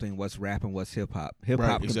difference between what's rap and what's hip hop. Hip hop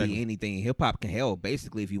Right, can exactly. be anything. Hip hop can hell,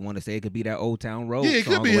 basically, if you want to say it could be that Old Town Road. Yeah, it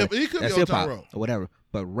could song be or hip- whatever. it could be That's Old Town hip-hop Road. or whatever.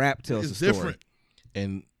 But rap tells It's the story. different.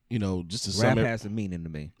 And just to Rap sum has a meaning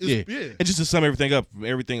to me. yeah. Yeah. And just to sum everything up,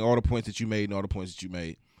 all the points that you made and all the points that you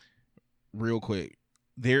made, real quick,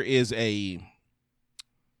 there is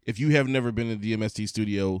if you have never been in the DMST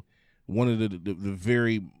studio, one of the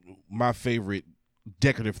very, my favorite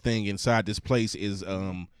decorative thing inside this place is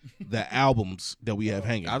the albums that we have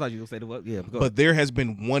hanging. I thought you were going to say the what? Yeah, But there has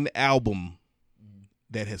been one album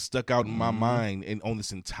that has stuck out in my mind and on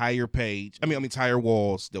this entire page. Entire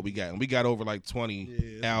walls that we got. And we got over like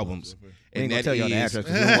 20 albums. we ain't And going to that tell y'all the is, address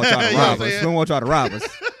 'cause we don't want y'all to You know rob what I'm us. We saying? don't want y'all to rob us.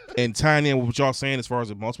 and tying in with what y'all saying as far as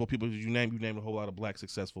the multiple people you named a whole lot of black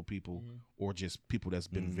successful people or just people that's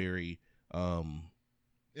been very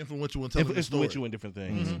Influential in telling the story. influential in different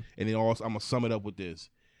things. Mm-hmm. And then also, I'm going to sum it up with this.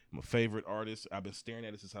 My favorite artist, I've been staring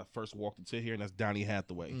at it since I first walked into here, and that's Donny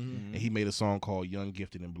Hathaway. And he made a song called Young,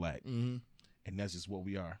 Gifted, and Black. Mm-hmm. And that's just what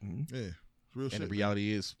we are. Yeah, it's real And shit. the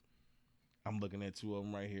reality is, I'm looking at two of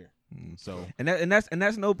them right here. So And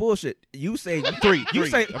that's no bullshit. You say Three. You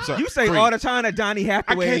say I'm sorry. you say Three. all the time that Donny I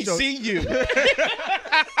Hathaway can't is your, see you.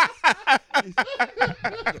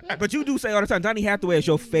 but you do say all the time Donny Hathaway is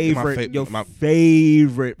your favorite my-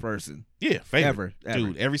 favorite person. Yeah, favorite. Ever.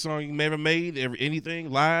 Dude, every song you ever made,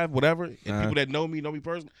 anything, live, whatever. And Uh-huh. people that know me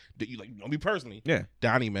personally, know me personally. Yeah.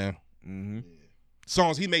 Donnie, man. Mm-hmm.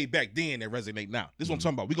 Songs he made back then that resonate now. This is what I'm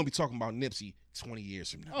talking about. We're going to be talking about Nipsey 20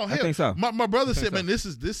 years from now. Oh, I hell, think so. My brother said, so. man, this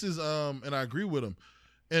is and I agree with him,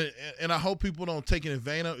 and I hope people don't take it in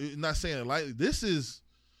vain. Not saying it lightly. This is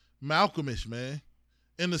Malcolmish, man,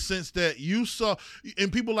 in the sense that you saw,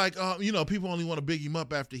 and people like, people only want to big him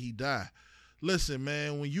up after he died. Listen,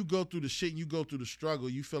 man, when you go through the shit and you go through the struggle,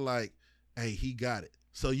 you feel like, hey, he got it.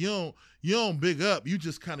 So you don't big up. You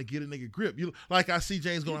just kind of get a nigga grip. You like I see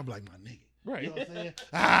James going, I'm like, my nigga. Right. You know what I'm saying?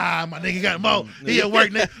 My nigga got mo. He at work,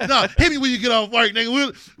 nigga. No, hit me when you get off work,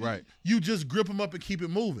 nigga. Right. You just grip him up and keep it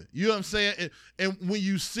moving. You know what I'm saying? And when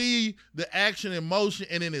you see the action and motion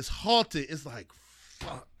and then it's halted, it's like,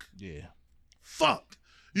 fuck. Yeah. Fuck.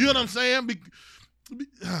 You know what I'm saying?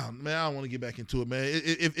 Man, I don't want to get back into it, man.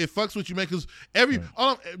 It fucks with you, man, because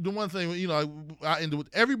the one thing, I end with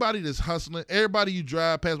everybody that's hustling, everybody you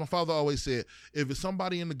drive past. My father always said, if it's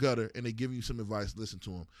somebody in the gutter and they give you some advice, listen to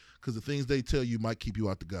them, because the things they tell you might keep you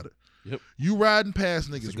out the gutter. Yep. You riding past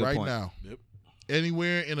That's a niggas good right point. now, Yep.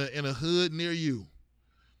 anywhere in a hood near you.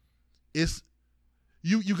 It's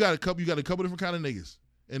you got a couple different kind of niggas,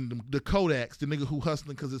 and the Kodaks, the nigga who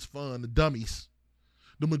hustling because it's fun, the dummies.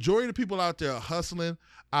 The majority of the people out there are hustling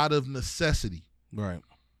out of necessity. Right.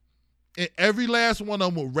 And every last one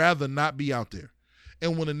of them would rather not be out there.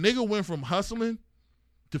 And when a nigga went from hustling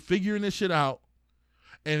to figuring this shit out,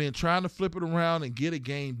 and then trying to flip it around and get a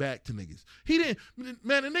game back to niggas. He didn't,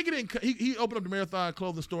 man. The nigga didn't. He opened up the Marathon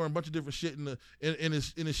clothing store and a bunch of different shit in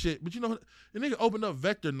his shit. But you know, the nigga opened up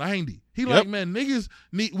Vector 90. He like, man, niggas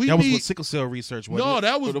need. That was with sickle cell research. Wasn't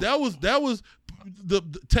it? that was the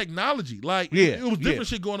technology. Like, it was different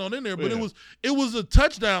shit going on in there, but it was a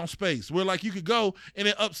touchdown space where like you could go, and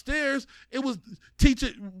then upstairs it was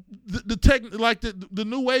teaching the tech, like the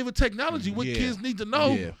new wave of technology, what kids need to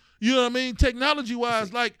know. Yeah. You know what I mean? Technology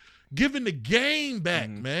wise, like giving the game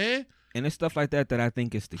back, man. And it's stuff like that I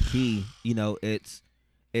think is the key. You know, it's.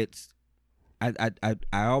 I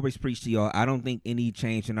always preach to y'all. I don't think any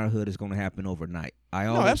change in our hood is going to happen overnight.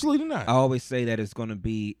 No, absolutely not. I always say that it's going to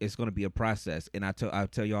be a process. And I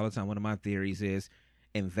tell you all the time. One of my theories is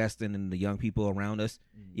investing in the young people around us.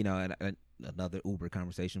 You know, and another Uber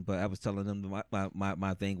conversation. But I was telling them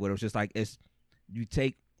my thing where it was just like you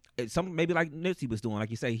take. It's something maybe like Nipsey was doing. Like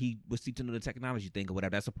you say, he was teaching them the technology thing or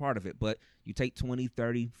whatever. That's a part of it. But you take 20,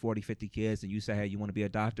 30, 40, 50 kids and you say, hey, you want to be a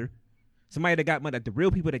doctor? Somebody that got money, the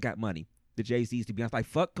real people that got money, the Jay-Z's, to be honest, like,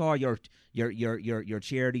 fuck all your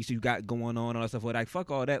charities you got going on, all that stuff. Like,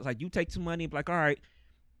 fuck all that. It's like, you take some money and be like, all right,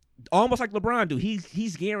 almost like LeBron do.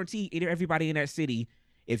 He's guaranteed everybody in that city,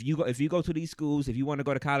 if you go to these schools, if you want to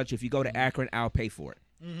go to college, if you go to Akron, I'll pay for it.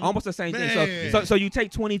 Almost the same thing. So you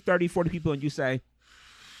take 20, 30, 40 people and you say,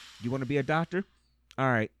 you want to be a doctor? All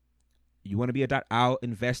right. You want to be a doctor? I'll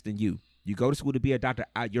invest in you. You go to school to be a doctor,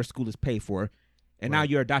 your school is paid for. And now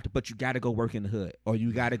you're a doctor, but you got to go work in the hood, or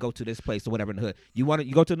you got to go to this place or whatever in the hood. You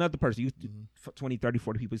go to another person. You 20, 30,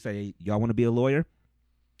 40 people say, hey, y'all want to be a lawyer?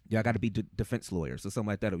 Y'all got to be defense lawyers or something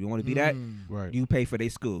like that. If you want to be that, you pay for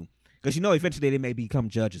their school. Because you know eventually they may become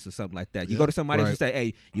judges or something like that. You go to somebody and say,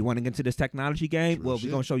 hey, you want to get into this technology game? Well, we're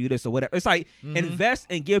going to show you this or whatever. It's like invest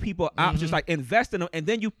and give people options, like invest in them, and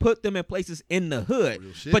then you put them in places in the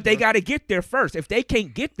hood. But they got to get there first. If they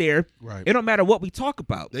can't get there, it don't matter what we talk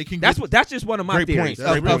about. That's just one of my theories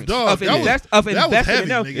of investing in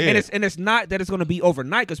them. And it's not that it's going to be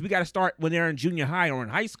overnight, because we got to start when they're in junior high or in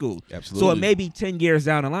high school. Absolutely. So it may be 10 years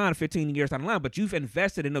down the line, 15 years down the line, but you've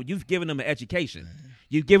invested in them. You've given them an education.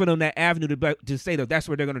 You've given them that avenue to say that that's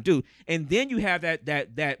what they're going to do. And then you have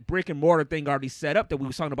that brick and mortar thing already set up that we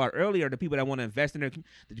were talking about earlier, the people that want to invest in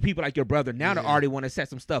the people like your brother now that already want to set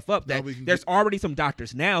some stuff up. That there's already some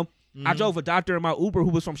doctors now. I drove a doctor in my Uber who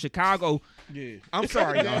was from Chicago. Yeah. I'm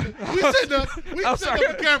sorry, y'all. We setting up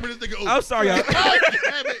a camera. This nigga. I'm sorry, y'all.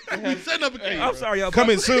 We setting up a camera. I'm sorry, y'all.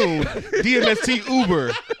 Coming soon. DMST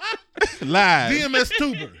Uber. Live. DMS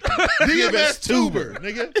Tuber. DMS Tuber,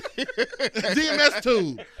 nigga. DMS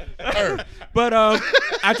Tube. But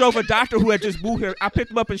I drove a doctor who had just moved here. I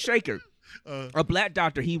picked him up in Shaker. A black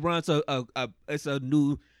doctor. He runs it's a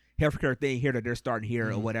new healthcare thing here that they're starting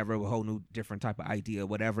here or whatever, a whole new different type of idea,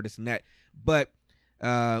 whatever, this and that. But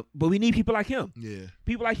we need people like him. Yeah.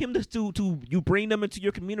 People like him to you bring them into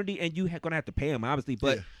your community, and you gonna have to pay them, obviously,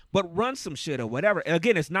 but run some shit or whatever. And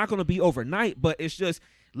again, it's not gonna be overnight, but it's just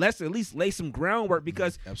let's at least lay some groundwork,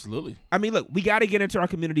 because absolutely. I mean, look, we got to get into our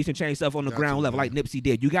communities and change stuff on the ground level, like Nipsey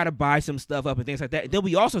did. You got to buy some stuff up and things like that. And then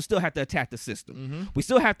we also still have to attack the system. We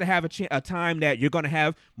still have to have a time that you're going to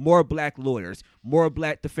have more black lawyers, more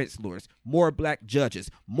black defense lawyers, more black judges,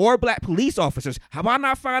 more black police officers. How about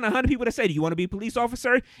not find 100 people that say, do you want to be a police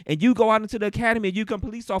officer? And you go out into the academy and you become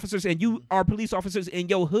police officers, and you are police officers in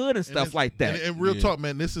your hood and stuff like that. And real talk,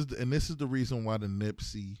 man, this is the reason why the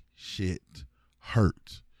Nipsey shit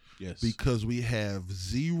hurt. Yes. Because we have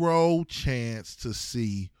zero chance to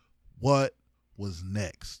see what was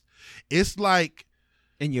next. It's like,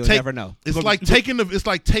 and you'll never know. It's like taking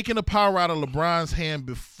the power out of LeBron's hand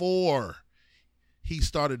before he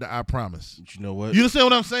started the I Promise. But you know what? You understand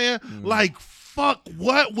what I'm saying? Like, fuck,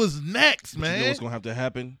 what was next, man? You know what's gonna have to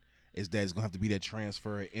happen? Is that it's gonna have to be that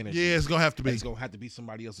transfer of energy. Yeah, it's gonna have to be. It's gonna have to be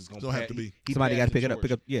somebody else. It's gonna have to be. Somebody got to pick it up.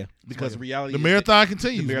 Yeah. Because the reality, the marathon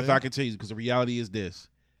continues. The marathon continues, because the reality is this: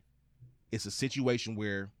 it's a situation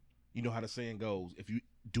where, you know how the saying goes, if you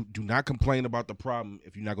do not complain about the problem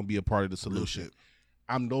if you're not gonna be a part of the solution.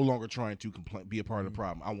 I'm no longer trying to be a part of the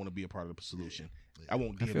problem. I want to be a part of the solution. I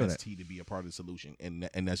want DMST to be a part of the solution, and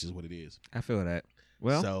that's just what it is. I feel that.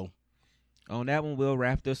 Well, so on that one, we'll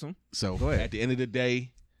wrap this one. So at the end of the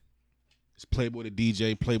day, it's Playboy the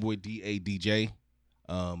DJ, Playboy DA DJ.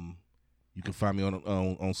 You can find me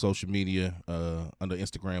on social media under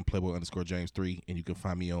Instagram, Playboy_James3, and you can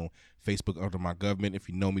find me on Facebook under my government. If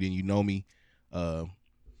you know me, then you know me.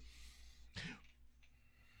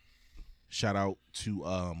 Shout out to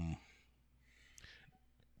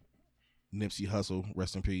Nipsey Hussle,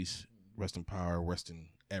 rest in peace, rest in power, rest in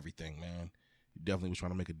everything, man. You definitely was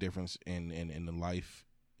trying to make a difference in the life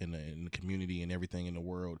in the community and everything in the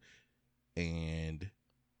world. And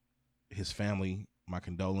his family, my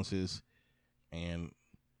condolences. And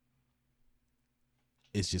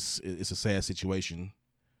it's a sad situation.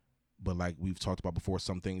 But like we've talked about before,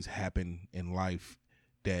 some things happen in life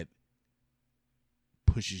that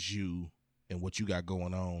pushes you and what you got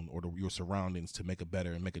going on or your surroundings to make it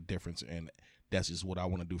better and make a difference. And that's just what I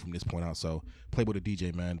want to do from this point out. So Playboy the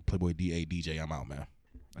DJ, man. Playboy DA DJ. I'm out, man.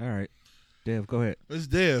 All right. Dev, go ahead. It's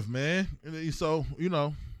Dev, man. So,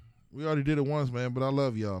 we already did it once, man, but I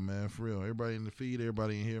love y'all, man, for real. Everybody in the feed,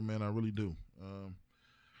 everybody in here, man, I really do.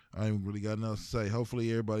 I ain't really got nothing to say. Hopefully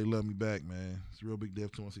everybody love me back, man. It's Real Big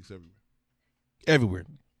Dev 216 everywhere.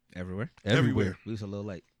 Everywhere. We was a little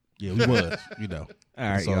late. Yeah, we was, All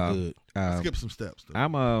right, it's all y'all. good. Skip some steps, though.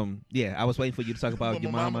 I was waiting for you to talk about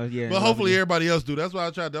your mama. Yeah. But hopefully everybody else do. That's why I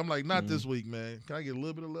tried to. I'm like, not this week, man. Can I get a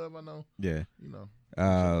little bit of love? I know. Yeah.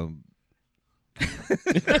 I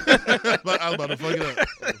was about to fuck it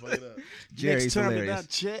up. Jerry's Next time hilarious. that I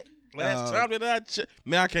check. Last time that I check.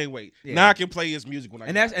 Man, I can't wait. Yeah. Now I can play his music when I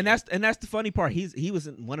And that's the funny part. He was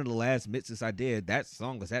in one of the last mixes I did. That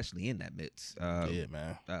song was actually in that mix. yeah,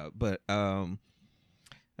 man.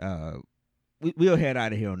 We'll head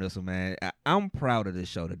out of here on this one, man. I'm proud of this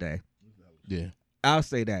show today. Yeah. I'll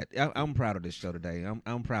say that. I'm proud of this show today.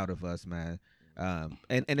 I'm proud of us, man.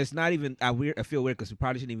 And it's not even. I feel weird because we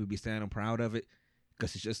probably shouldn't even be saying I'm proud of it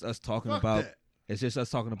because it's just us talking Fuck about. that. It's just us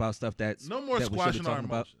talking about stuff that's No more that we should be squashing our talking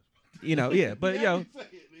about. emotions. Yeah, but Yeah,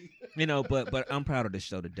 but I'm proud of this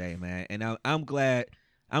show today, man, and I'm glad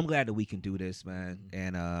that we can do this, man,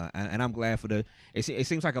 and I'm glad for the. It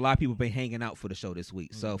seems like a lot of people been hanging out for the show this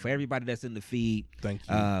week. So for everybody that's in the feed, Thank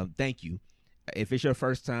you. thank you. If it's your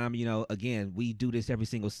first time, again, we do this every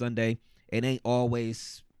single Sunday. It ain't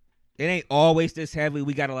always this heavy.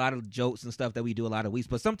 We got a lot of jokes and stuff that we do a lot of weeks,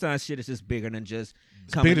 but sometimes shit is just bigger than just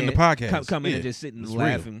coming bigger in than the podcast. Come in Yeah. and just sitting and It's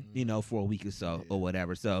laughing, for a week or so or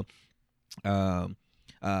whatever. So, so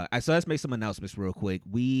let's make some announcements real quick.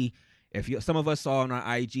 Some of us saw on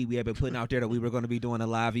our IG, we have been putting out there that we were going to be doing a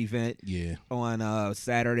live event Yeah. on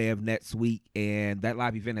Saturday of next week, and that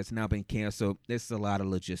live event has now been canceled. There's a lot of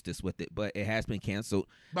logistics with it, but it has been canceled.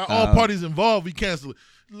 By all parties involved, we cancel it.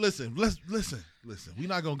 Listen. We're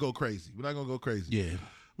not gonna go crazy. Yeah.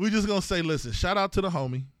 We're just gonna say, listen. Shout out to the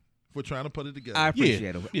homie for trying to put it together. I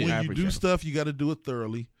appreciate it. Yeah. When I you appreciate do it. stuff, you got to do it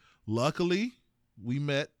thoroughly. Luckily, we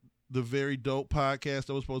met the very dope podcast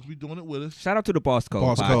that was supposed to be doing it with us. Shout out to the Boss Code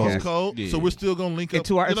Boss podcast. Code. Cold. Yeah. So we're still gonna link up. And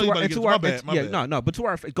to our, You know, you about to get to- my bad. but to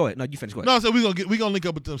our, go ahead. No, you finish. Go ahead. No, so we're gonna link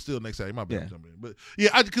up with them still next Saturday. My bad. Yeah. Jumping in. But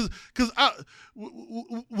yeah, because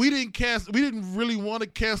we didn't cancel. We didn't really want to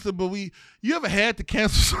cancel, but you ever had to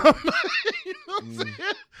cancel something? You know what I'm saying?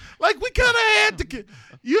 Like we kind of had to.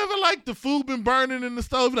 You ever like the food been burning in the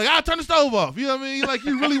stove? You're like, I'll turn the stove off. You know what I mean? Like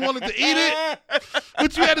you really wanted to eat it,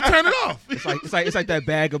 but you had to turn it off. It's like that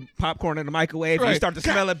bag of popcorn in the microwave. And you Right. start to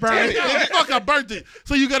smell it burn. Yeah, fuck, I burnt it.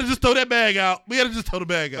 So you got to just throw that bag out. We got to just throw the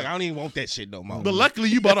bag Like, I out. don't even want that shit no more. But luckily,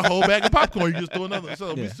 you bought a whole bag of popcorn. You just throw another.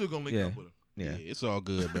 So we Yeah. still gonna link Yeah. up with them. Yeah. It's all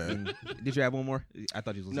good, man. Did you have one more? I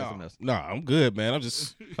thought you was going to say something else. No, I'm good, man. I'm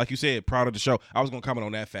just like you said, proud of the show. I was gonna comment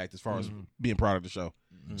on that fact as far as being proud of the show.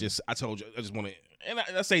 Just I told you, I just want to, and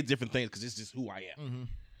I say different things because it's just who I am.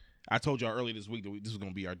 I told y'all earlier this week that this was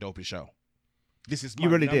gonna be our dopest show. This is my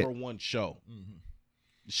You really did. number one show.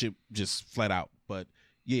 Shit, just flat out. But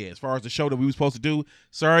yeah, as far as the show that we were supposed to do,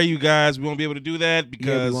 sorry you guys, we won't be able to do that because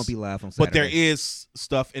Yeah, we won't be live on Saturday. But there is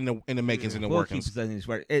stuff in the makings and the We'll workings. keep presenting this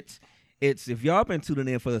work. It's if y'all been tuning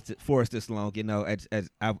in for us this long, as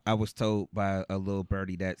I was told by a little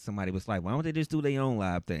birdie that somebody was like, why don't they just do their own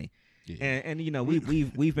live thing? Yeah. And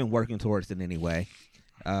we've been working towards it anyway.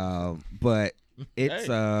 But it's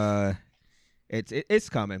it's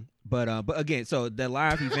coming. But again, so the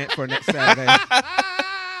live event for next Saturday.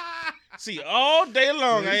 See, all day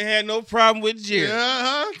long, I ain't had no problem with Jerry.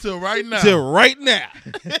 Yeah, till right now. Till right now.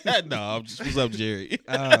 No, I'm just, what's up, Jerry?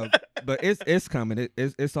 But it's coming.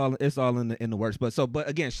 It's all in the works. But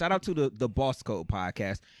again, shout out to the Boss Code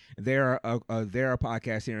podcast. They're a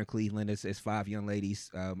podcast here in Cleveland. It's 5 young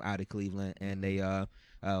ladies out of Cleveland, and they a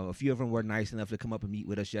few of them were nice enough to come up and meet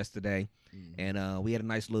with us yesterday, and we had a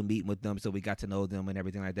nice little meeting with them, so we got to know them and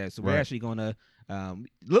everything like that. So we're actually gonna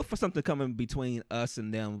look for something coming between us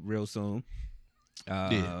and them real soon.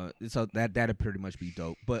 So that'll pretty much be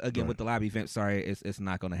dope. But again, with the live event, sorry, it's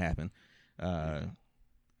not gonna happen.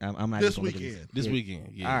 I'm not This gonna look at weekend. This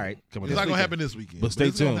weekend. Yeah. All right. Coming It's up. not gonna happen this weekend. But stay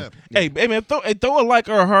it's gonna tuned. happen. Hey, man, throw a like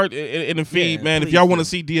or a heart in the feed, Yeah, man. If please y'all want to do.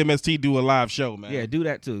 see DMST do a live show, man. Yeah, do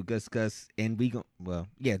that too, cause and we throw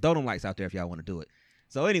them likes out there if y'all want to do it.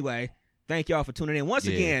 So anyway, thank y'all for tuning in once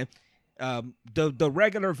Yeah. again. The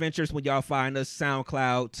regular ventures when y'all find us: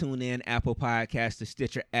 SoundCloud, TuneIn, Apple Podcasts, the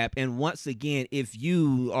Stitcher app. And once again, if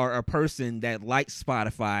you are a person that likes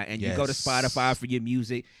Spotify and you go to Spotify for your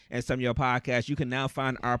music and some of your podcasts, you can now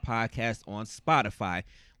find our podcast on Spotify.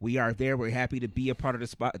 We are there. We're happy to be a part of the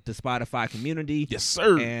Spotify community. Yes,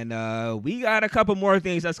 sir. And we got a couple more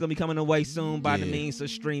things that's going to be coming away soon by the means of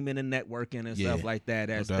streaming and networking and stuff like that.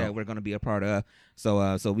 That we're going to be a part of.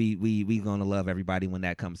 So we going to love everybody when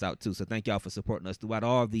that comes out too. So thank y'all for supporting us throughout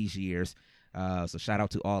all of these years. So shout out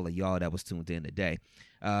to all of y'all that was tuned in today.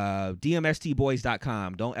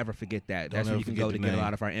 DMSTboys.com. Don't ever forget that. That's where you can go to get a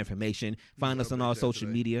lot of our information. Find us on all social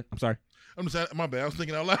media. I'm sorry. I'm just my bad. I was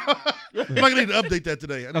thinking out loud. I'm not gonna need to update that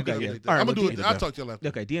today. I need to update that. All right, I'm gonna do it. I'll talk to y'all after.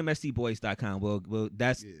 Okay, DMSTboys.com. We'll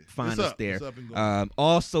that's find us there. What's up and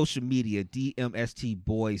all social media,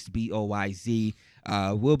 DMSTboys, BOYZ.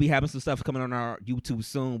 We'll be having some stuff coming on our YouTube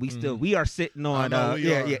soon. We are sitting on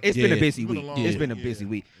it's been a busy week. It's been a busy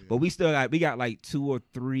week. But we got like 2 or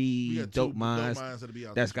 3 dope minds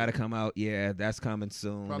that's got to come out. Yeah, that's coming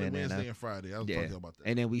soon. Probably Wednesday and Friday. I was talking about that.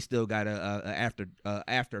 And then we still got a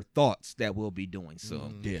afterthoughts that we'll be doing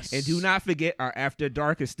soon. Yes. And do not forget, our After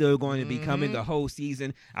Dark is still going to be coming the whole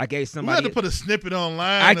season. I gave somebody. We had to put a snippet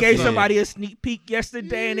online. I gave somebody a sneak peek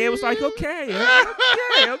yesterday, and it was like, okay.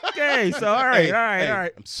 So all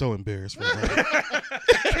right. I'm so embarrassed right now.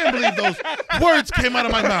 I can't believe those words came out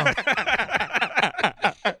of my mouth.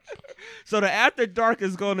 So the After Dark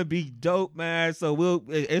is going to be dope, man. So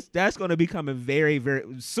that's going to be coming very, very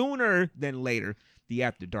sooner than later. The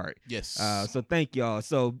After Dark. Yes. So thank y'all.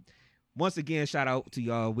 So once again, shout out to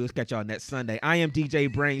y'all. We'll catch y'all next Sunday. I am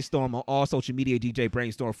DJ Brainstorm on all social media. DJ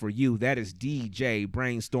Brainstorm for you. That is DJ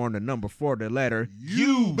Brainstorm, the number 4, the letter.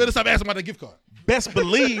 You better stop asking about that gift card. Best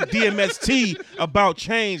believe DMST about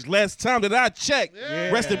change. Last time that I checked.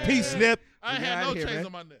 Yeah. Rest in peace, Snip. I had no chains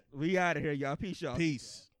on my neck. We out of here, y'all. Peace, y'all.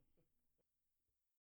 Peace.